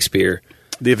my Shakespeare.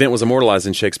 The event was immortalized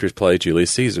in Shakespeare's play,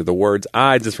 Julius Caesar. The words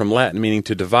Ides is from Latin, meaning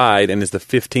to divide, and is the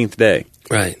 15th day.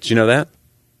 Right. Did you know that?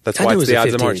 That's why it's the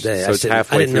Ides of March. Day. So it's halfway through the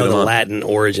month. I didn't know the Latin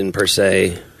origin, per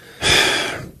se.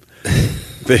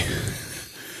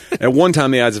 At one time,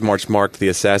 the Ides of March marked the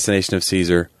assassination of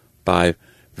Caesar by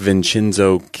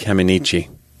Vincenzo Caminici.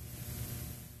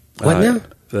 What now?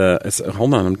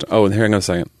 Hold on. Hang on a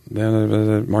second.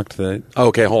 Marked the. Oh,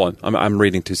 okay, hold on. I'm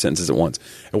reading two sentences at once.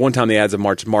 At one time, the Ides of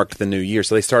March marked the new year,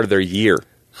 so they started their year.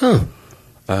 Huh.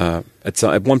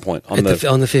 At one point on the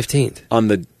 15th on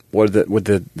the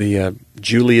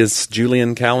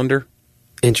Julian calendar.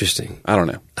 Interesting. I don't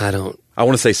know. I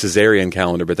want to say Caesarian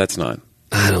calendar, but that's not.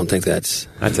 I don't think that's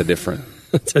a different.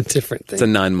 That's a different thing. It's a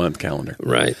 9-month calendar,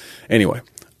 right? Anyway,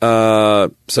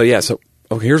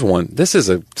 here's one. This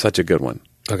is such a good one.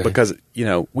 Okay. Because,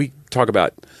 we talk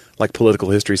about like political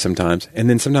history sometimes, and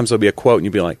then sometimes there'll be a quote and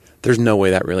you'll be like, there's no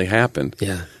way that really happened.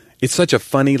 Yeah. It's such a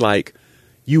funny, like,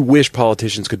 you wish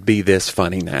politicians could be this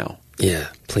funny now. Yeah,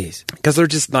 please. Because they're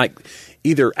just like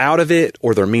either out of it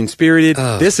or they're mean-spirited.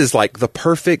 Oh. This is like the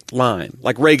perfect line.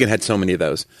 Like Reagan had so many of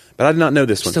those. But I did not know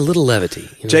this one. Just a little levity.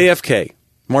 JFK,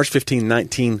 March 15,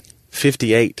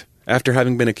 1958. After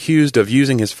having been accused of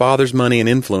using his father's money and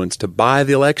influence to buy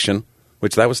the election,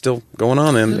 which that was still going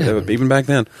on then, even back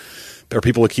then. There are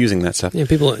people accusing that stuff. Yeah,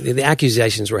 the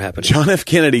accusations were happening. John F.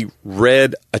 Kennedy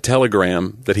read a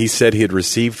telegram that he said he had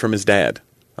received from his dad.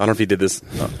 I don't know if he did this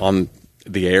on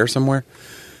the air somewhere.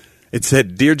 It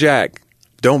said, "Dear Jack,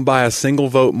 don't buy a single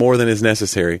vote more than is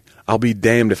necessary. I'll be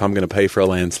damned if I'm going to pay for a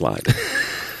landslide."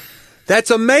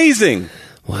 That's amazing.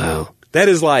 Wow. That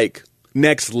is like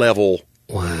next level,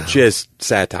 just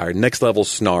satire, next level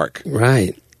snark.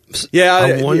 Right. Yeah,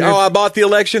 I bought the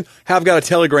election. I've got a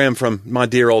telegram from my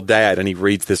dear old dad, and he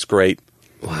reads this great.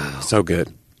 Wow. So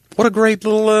good. What a great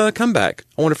little comeback.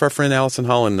 I wonder if our friend Allison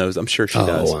Holland knows. I'm sure she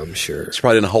does. Oh, I'm sure. She's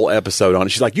probably done a whole episode on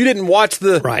it. She's like, you didn't watch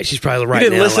the... Right, she's probably right you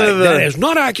didn't now. Listen to the... That is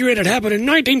not accurate. It happened in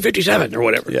 1957 or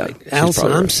whatever. Yeah. Allison,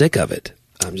 I'm sick of it.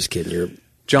 I'm just kidding.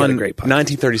 John, a great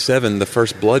podcast. 1937, the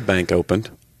first blood bank opened.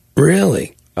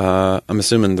 Really? I'm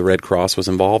assuming the Red Cross was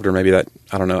involved, or maybe that,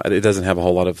 I don't know. It doesn't have a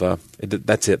whole lot of,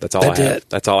 that's it. That's all I have.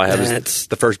 That's all I have is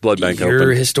the first blood bank opened.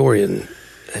 You're a historian.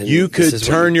 You could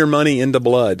turn your money into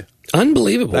blood.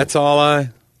 Unbelievable. That's all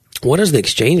What is the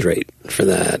exchange rate for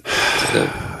that?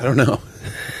 I don't know.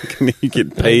 Can you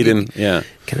get paid yeah.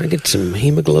 Can I get some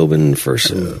hemoglobin for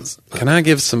some... Can I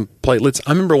give some platelets?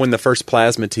 I remember when the first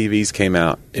plasma TVs came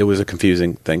out, it was a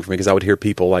confusing thing for me because I would hear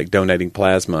people like donating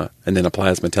plasma and then a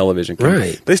plasma television.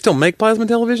 Right. They still make plasma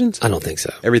televisions? I don't think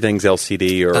so. Everything's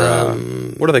LCD or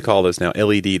what do they call those now?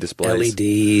 LED displays.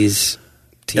 LEDs.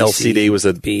 LCD was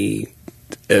a TLC.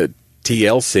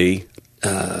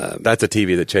 That's a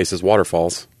TV that chases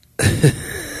waterfalls.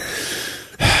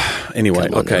 Anyway,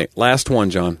 okay. Now. Last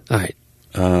one, John. All right.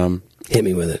 Hit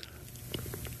me with it.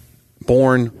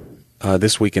 Born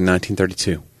this week in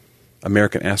 1932,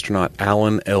 American astronaut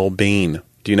Alan L. Bean.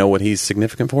 Do you know what he's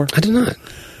significant for? I do not.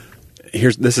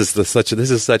 This is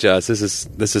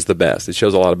the best. It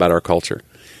shows a lot about our culture.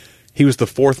 He was the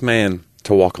fourth man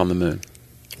to walk on the moon.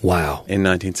 Wow. In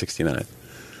 1969.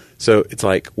 So it's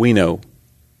like we know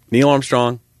Neil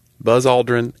Armstrong, Buzz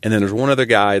Aldrin, and then there's one other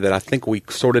guy that I think we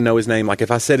sort of know his name. Like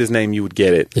if I said his name, you would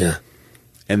get it. Yeah.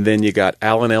 And then you got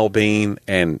Alan L. Bean,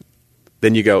 and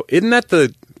then you go, isn't that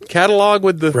the catalog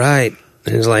with the... Right.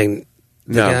 And it's like,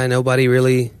 the guy nobody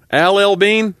really... Al L.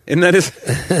 Bean? Isn't that his...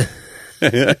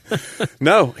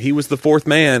 No, he was the fourth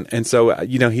man, and so,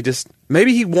 he just...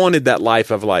 Maybe he wanted that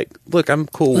life of like, look, I'm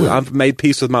cool. I've made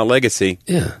peace with my legacy.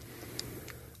 Yeah.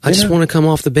 I just want to come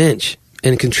off the bench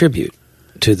and contribute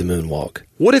to the moonwalk.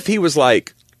 What if he was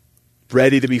like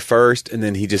ready to be first, and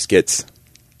then he just gets...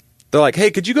 They're like,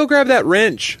 hey, could you go grab that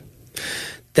wrench?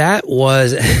 That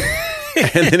was...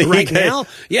 and then now?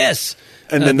 Yes.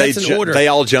 And then they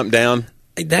all jump down.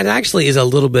 That actually is a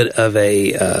little bit of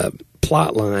a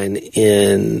plot line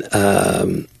in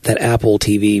that Apple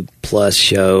TV Plus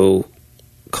show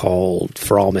called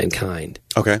For All Mankind.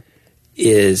 Okay.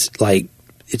 Is like...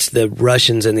 It's the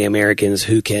Russians and the Americans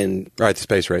who can... Right, the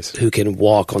space race. Who can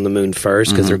walk on the moon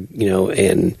first, because they're,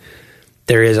 and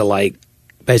there is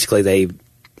basically they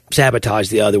sabotage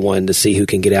the other one to see who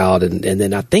can get out, and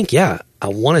then I think, I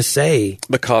want to say...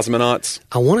 The cosmonauts?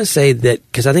 I want to say that,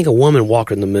 because I think a woman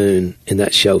walked on the moon in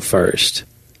that show first.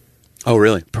 Oh,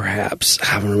 really? Perhaps.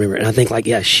 I don't remember. And I think,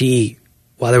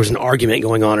 while there was an argument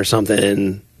going on or something,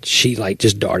 and she,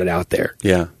 just darted out there.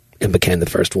 Yeah. And became the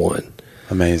first one.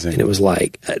 Amazing. And it was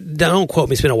like, don't quote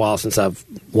me, it's been a while since I've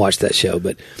watched that show,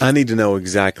 but... I need to know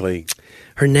exactly.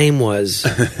 Her name was...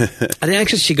 I think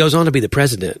actually she goes on to be the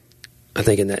president, I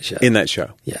think, in that show. In that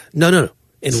show? Yeah. No.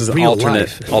 This is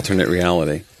alternate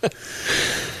reality.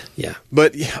 Yeah.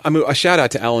 But, a shout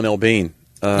out to Alan L. Bean.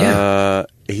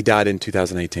 He died in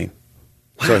 2018.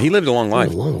 Wow. So he lived a long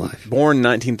life. Born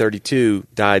 1932,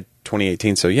 died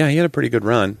 2018. So, he had a pretty good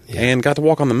run and got to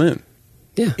walk on the moon.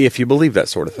 Yeah. If you believe that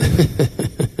sort of thing.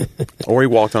 Or he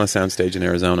walked on a soundstage in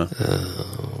Arizona.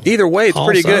 Either way, it's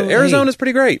pretty good. Arizona's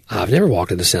pretty great. I've never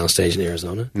walked in a soundstage in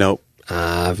Arizona. Nope.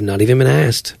 I've not even been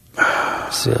asked.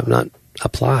 So I've not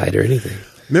applied or anything.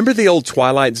 Remember the old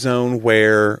Twilight Zone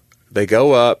where they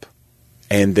go up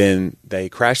and then they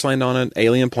crash land on an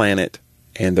alien planet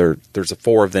and there's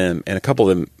 4 of them and a couple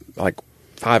of them,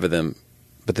 5 of them,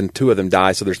 but then 2 of them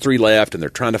die, so there's 3 left, and they're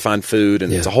trying to find food,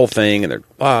 and it's a whole thing, and they're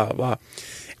blah, blah.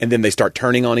 And then they start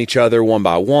turning on each other one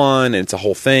by one, and it's a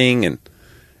whole thing,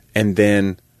 and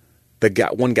then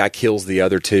one guy kills the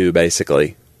other 2,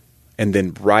 basically. And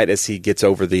then right as he gets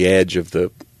over the edge of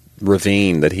the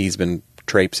ravine that he's been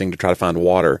traipsing to try to find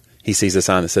water, he sees a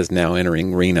sign that says, now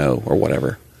entering Reno, or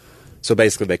whatever. So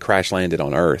basically they crash landed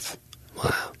on Earth.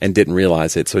 Wow. And didn't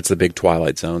realize it, so it's the big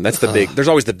Twilight Zone. That's the big... There's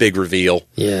always the big reveal.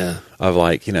 Yeah. Of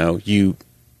you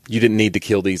didn't need to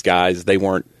kill these guys. They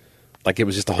weren't... it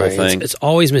was just the whole thing. It's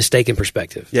always mistaken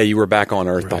perspective. Yeah, you were back on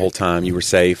Earth the whole time. You were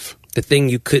safe. The thing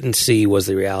you couldn't see was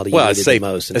the reality you needed the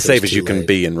most. As safe as you can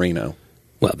be in Reno.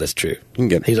 Well, that's true.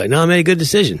 He's like, no, I made a good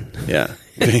decision. Yeah.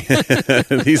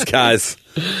 These guys...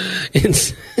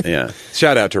 Yeah.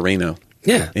 Shout out to Reno.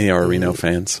 Yeah. Any of our Reno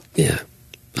fans. Yeah.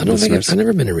 I've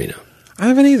never been to Reno. I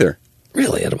haven't either.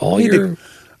 Really? Out of all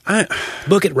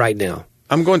book it right now.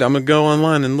 I'm going to go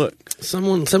online and look.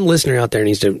 Some listener out there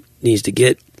needs to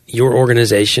get your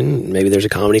organization. Maybe there's a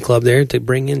comedy club there to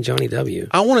bring in Johnny W.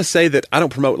 I want to say that I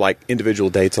don't promote individual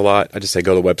dates a lot. I just say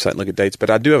go to the website and look at dates. But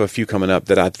I do have a few coming up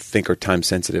that I think are time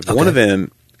sensitive. Okay. One of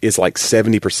them is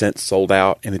 70% sold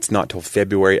out, and it's not till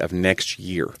February of next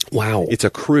year. Wow. It's a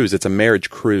cruise. It's a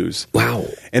marriage cruise. Wow.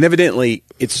 And evidently,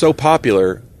 it's so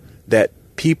popular that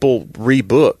people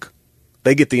rebook.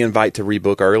 They get the invite to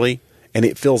rebook early, and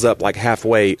it fills up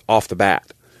halfway off the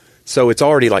bat. So it's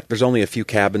already there's only a few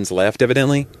cabins left,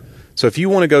 evidently. So if you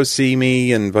want to go see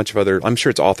me and a bunch of other, I'm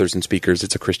sure it's authors and speakers.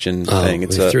 It's a Christian thing.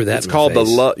 It's called the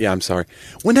Love. Yeah, I'm sorry.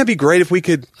 Wouldn't that be great if we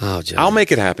could? Oh, John. I'll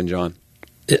make it happen, John.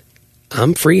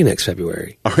 I'm free next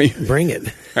February. Are you? Bring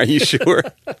it. Are you sure?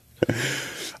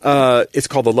 It's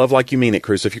called the Love Like You Mean It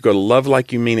Cruise. So if you go to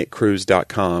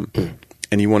lovelikeyoumeenitcruise.com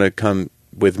and you want to come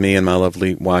with me and my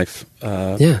lovely wife,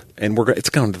 and it's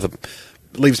going to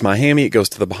leaves Miami, it goes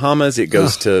to the Bahamas, it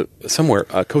goes to somewhere,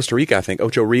 Costa Rica, I think,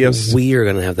 Ocho Rios. We are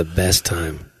going to have the best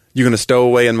time. You're going to stow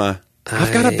away in my...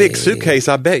 I've got a big suitcase.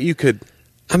 I bet you could...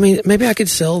 I mean, maybe I could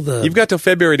sell the... You've got till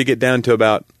February to get down to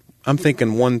about... I'm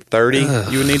thinking 130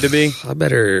 you would need to be. I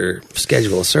better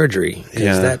schedule a surgery.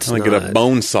 That's I'm going to get a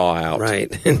bone saw out.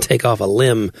 Right, and take off a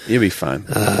limb. You'll be fine.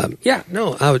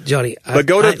 Johnny, I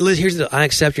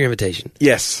accept your invitation.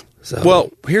 Yes. So,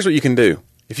 well, here's what you can do.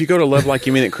 If you go to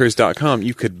lovelikeyoumeenitcruise.com,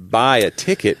 you could buy a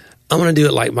ticket. I'm going to do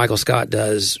it like Michael Scott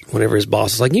does whenever his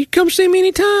boss is like, you come see me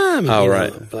anytime. Oh,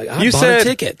 right. Like, I bought a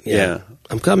ticket. Yeah.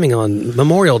 I'm coming on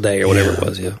Memorial Day or whatever it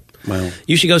was, Well,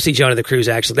 you should go see Johnny the Cruise,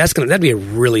 actually. That'd be a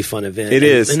really fun event. It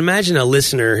is. And imagine a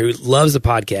listener who loves the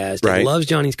podcast, and loves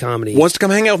Johnny's comedy. Wants to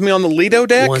come hang out with me on the Lido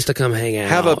deck? Wants to come hang out.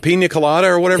 Have a pina colada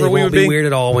or whatever we would be. It won't be weird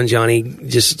at all when Johnny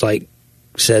just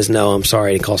says, no, I'm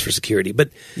sorry, and calls for security.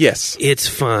 But yes, it's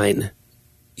fine.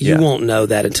 You won't know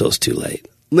that until it's too late.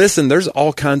 Listen, there's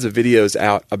all kinds of videos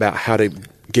out about how to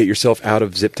get yourself out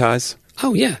of zip ties.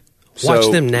 Oh, yeah.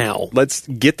 Watch them now. Let's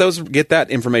get that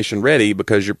information ready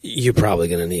because you're probably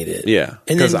going to need it. Yeah.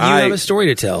 And then you have a story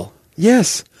to tell.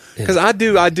 Yes. Because I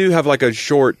do have like a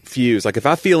short fuse. Like if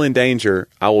I feel in danger,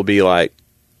 I will be like...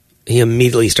 He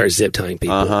immediately starts zip tying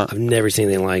people. I've never seen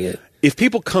anything like it. If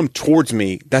people come towards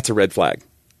me, that's a red flag.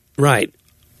 Right.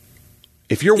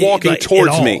 If you're walking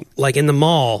towards me. Like in the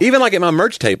mall. Even like at my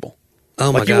merch table.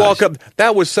 Oh my gosh. Like you walk up.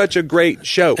 That was such a great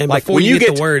show. And like when you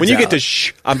get the words when you out. get to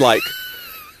shh, I'm like...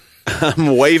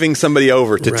 I'm waving somebody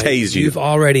over to tase you. You've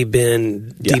already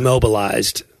been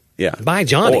demobilized. Yeah. By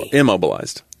Johnny. Or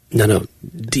immobilized. No.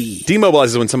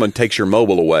 Demobilized is when someone takes your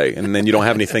mobile away and then you don't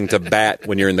have anything to bat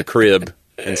when you're in the crib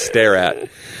and stare at.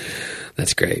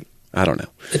 That's great. I don't know.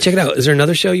 Check it out. Is there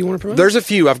another show you want to promote? There's a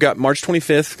few. I've got March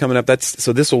 25th coming up. This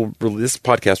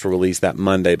podcast will release that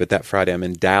Monday, but that Friday I'm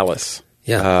in Dallas.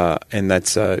 Yeah. And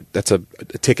that's a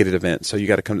ticketed event. So you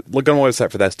got to come look on my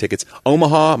website for those tickets.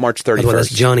 Omaha, March 31st. Well,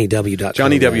 that's JohnnyW.com.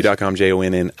 JohnnyW.com,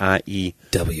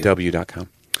 JohnnieW.com.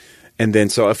 And then,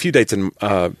 so a few dates in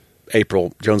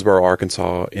April, Jonesboro,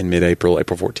 Arkansas in mid-April,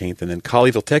 April 14th. And then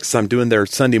Colleyville, Texas, I'm doing their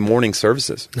Sunday morning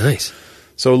services. Nice.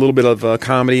 So a little bit of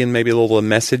comedy and maybe a little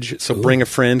message. So bring a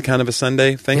friend kind of a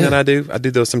Sunday thing that I do. I do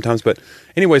those sometimes. But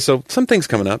anyway, so some things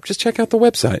coming up. Just check out the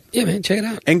website. Yeah, man, check it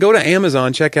out. And go to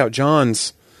Amazon, check out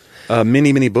John's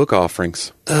mini book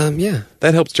offerings. Yeah.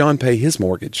 That helps John pay his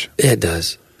mortgage. It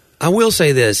does. I will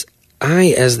say this.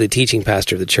 I, as the teaching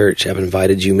pastor of the church, have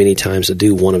invited you many times to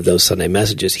do one of those Sunday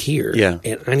messages here. Yeah.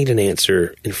 And I need an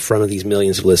answer in front of these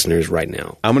millions of listeners right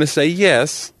now. I'm going to say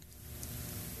yes.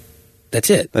 That's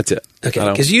it. That's it.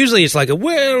 Okay. Because usually it's like and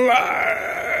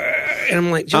I'm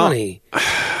like, Johnny,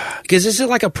 because this is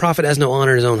like a prophet has no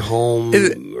honor in his own home.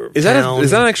 Is that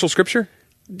an actual scripture?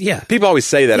 Yeah. People always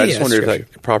say that. I just wonder scripture.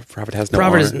 if prophet has no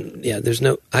honor. There's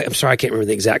no. I'm sorry, I can't remember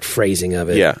the exact phrasing of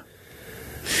it. Yeah.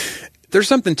 There's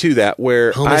something to that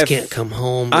where homeless can't come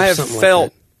home. I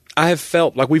have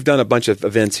felt like we've done a bunch of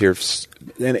events here,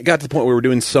 and it got to the point where we're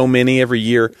doing so many every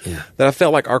year that I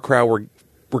felt like our crowd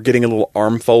were getting a little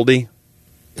arm-foldy.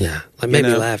 Yeah, like made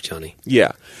me laugh, Johnny.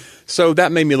 Yeah, so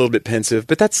that made me a little bit pensive,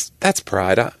 but that's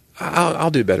pride. I'll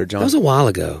do better, John. That was a while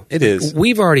ago. It is.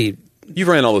 You've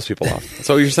ran all those people off. That's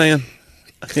what you're saying.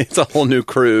 It's a whole new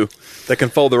crew that can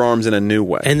fold their arms in a new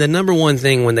way. And the number one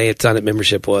thing when they had signed up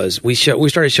membership was we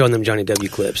started showing them Johnny W.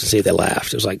 clips and see if they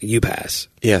laughed. It was like, you pass.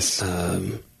 Yes.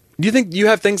 Do you think you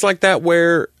have things like that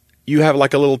where you have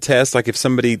like a little test, like if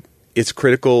somebody is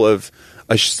critical of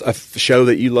a show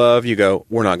that you love, you go,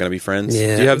 we're not going to be friends?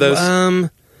 Yeah. Do you have those?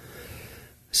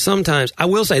 Sometimes. I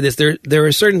will say this. There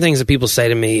are certain things that people say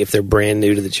to me if they're brand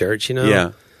new to the church, you know?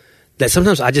 Yeah. That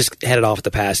sometimes I just head it off at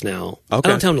the pass now. Okay.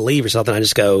 I don't tell them to leave or something. I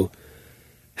just go,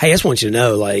 hey, I just want you to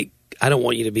know, like, I don't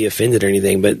want you to be offended or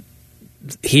anything, but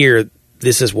here,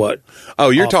 this is what...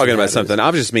 Oh, you're talking about something. I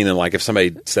was just meaning, like, if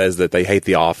somebody says that they hate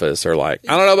The Office or, like,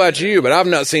 I don't know about you, but I've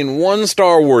not seen one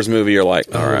Star Wars movie, you're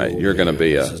like, all right, you're going to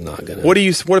be a... This is not gonna... What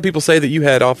do people say that you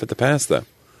had off at the pass, though?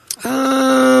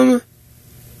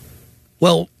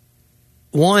 Well...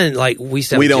 One, like, we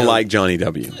used to have we don't like Johnny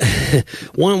W.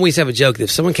 One, we used to have a joke that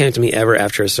if someone came to me ever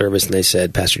after a service and they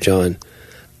said, Pastor John,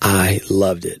 I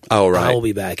loved it. Oh, right. I will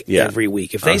be back every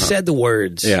week. If they said the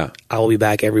words, I will be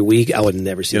back every week, I would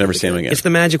never see them again. It's the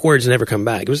magic words never come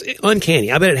back. It was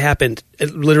uncanny. I bet it happened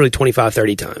literally 25,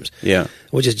 30 times. Yeah.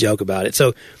 We'll just joke about it.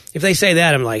 So if they say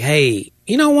that, I'm like, hey,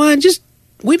 you know what?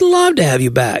 We'd love to have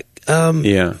you back.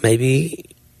 Maybe,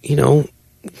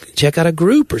 check out a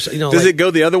group or something. Does it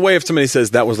go the other way if somebody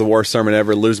says that was the worst sermon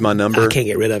ever? Lose my number. I can't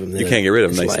get rid of them. You can't get rid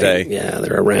of them. They stay. Yeah,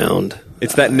 they're around.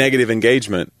 It's that negative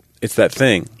engagement. It's that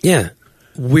thing. Yeah,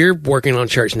 we're working on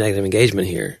church negative engagement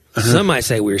here. Some might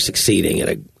say we're succeeding at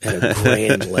a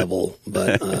grand level,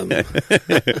 but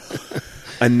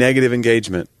a negative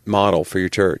engagement model for your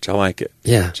church. I like it.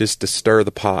 Yeah, just to stir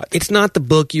the pot. It's not the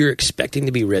book you're expecting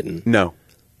to be written. No,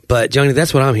 but Johnny,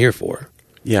 that's what I'm here for.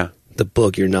 Yeah. The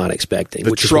book you're not expecting,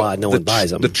 which is why no one buys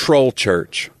them. The Troll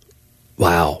Church.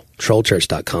 Wow.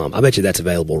 Trollchurch.com. I bet you that's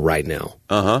available right now.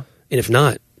 Uh-huh. And if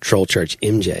not, Troll Church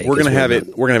MJ. We're going to have it.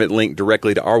 We're going to have it linked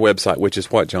directly to our website, which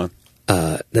is what, John?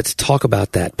 That's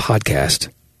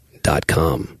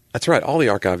talkaboutthatpodcast.com. That's right. All the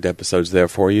archived episodes there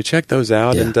for you. Check those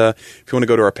out. Yeah. And if you want to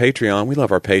go to our Patreon, we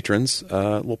love our patrons.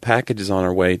 Little packages on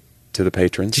our way to the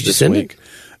patrons Did you send week. It?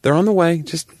 They're on the way.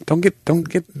 Just don't get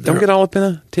all up in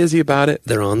a tizzy about it.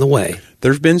 They're on the way.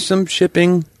 There's been some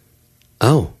shipping.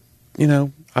 Oh,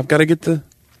 I've got to get the.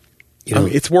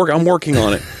 It's work. I'm working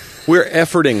on it. We're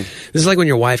efforting. This is like when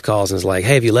your wife calls and is like,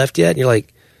 "Hey, have you left yet?" And you're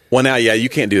like, "Well, now, yeah, you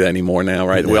can't do that anymore now,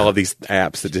 right? No. We all have these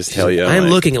apps that just tell you."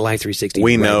 I'm looking at Life 360.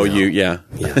 We know now. you. Yeah.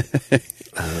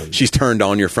 She's turned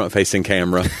on your front-facing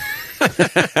camera.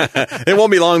 It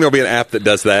won't be long. There'll be an app that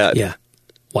does that. Yeah.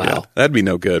 Wow, yeah, that'd be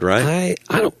no good, right?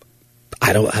 I don't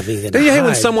have anything. Do you hate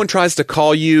when someone tries to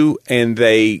call you and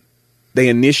they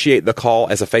initiate the call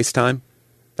as a FaceTime?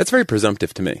 That's very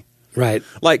presumptive to me. Right.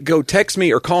 Like, go text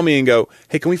me or call me and go,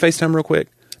 "Hey, can we FaceTime real quick?"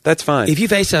 That's fine. If you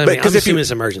FaceTime me, I'm assuming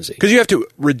it's an emergency. Because you have to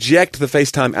reject the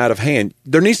FaceTime out of hand.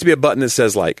 There needs to be a button that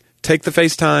says, like, take the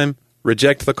FaceTime,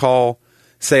 reject the call,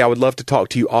 say, "I would love to talk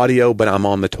to you audio, but I'm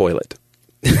on the toilet."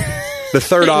 The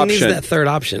third option. Needs that third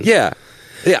option. Yeah.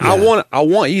 Yeah, I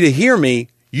want you to hear me.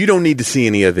 You don't need to see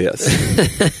any of this.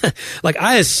 Like,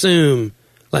 I assume,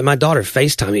 like, my daughter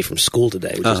FaceTimed me from school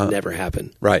today, which has never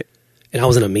happened. Right. And I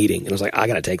was in a meeting, and I was like, I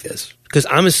got to take this. Because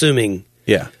I'm assuming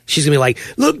she's going to be like,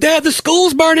 "Look, Dad, the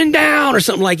school's burning down," or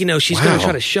something like, she's going to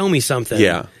try to show me something.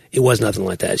 Yeah. It was nothing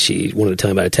like that. She wanted to tell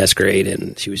me about a test grade,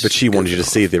 and But she wanted you to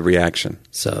see the reaction.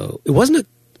 So, it wasn't a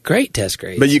great test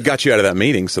grade. But you got you out of that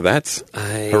meeting, so that's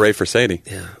hooray for Sadie.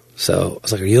 Yeah. So I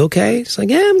was like, "Are you okay?" She's like,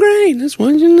 "Yeah, I'm great. Just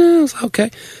wanted you to know." I was like,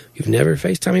 "Okay. You've never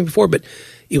FaceTimed me before," but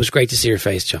it was great to see your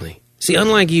face, Johnny. See,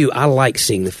 unlike you, I like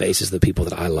seeing the faces of the people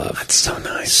that I love. That's so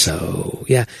nice. So,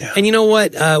 yeah. And you know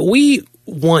what? We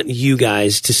want you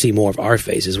guys to see more of our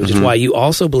faces, which is why you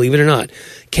also, believe it or not,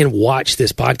 can watch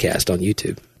this podcast on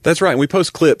YouTube. That's right. And we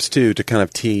post clips, too, to kind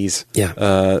of tease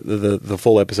the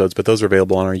full episodes, but those are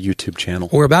available on our YouTube channel.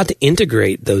 We're about to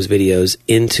integrate those videos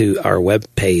into our web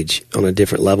page on a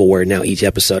different level where now each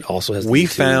episode also has We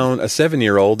found a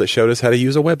 7-year-old that showed us how to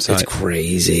use a website. It's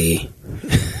crazy.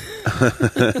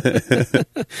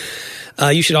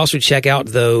 You should also check out,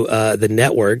 though, the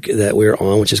network that we're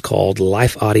on, which is called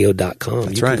lifeaudio.com.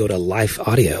 That's you can go to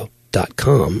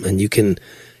lifeaudio.com and you can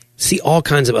see all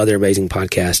kinds of other amazing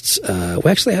podcasts. We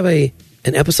actually have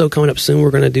an episode coming up soon. We're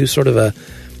going to do sort of a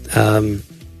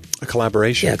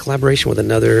collaboration. Yeah, a collaboration with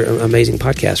another amazing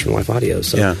podcast from Life Audio.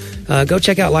 So go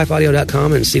check out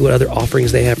lifeaudio.com and see what other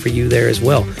offerings they have for you there as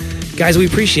well. Guys, we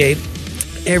appreciate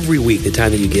every week the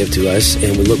time that you give to us,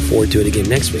 and we look forward to it again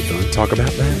next week on Talk About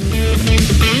That.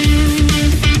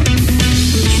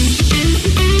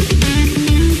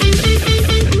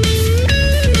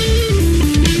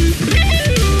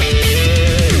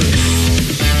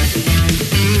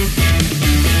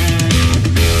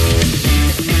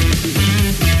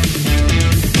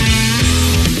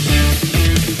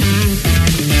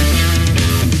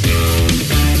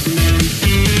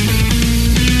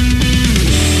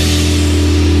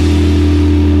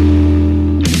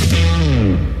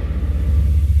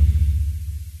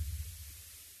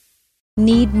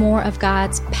 Need more of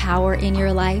God's power in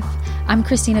your life? I'm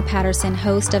Christina Patterson,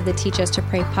 host of the Teach Us to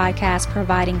Pray podcast,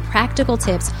 providing practical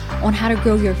tips on how to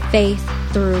grow your faith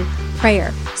through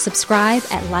prayer. Subscribe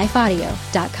at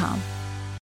lifeaudio.com.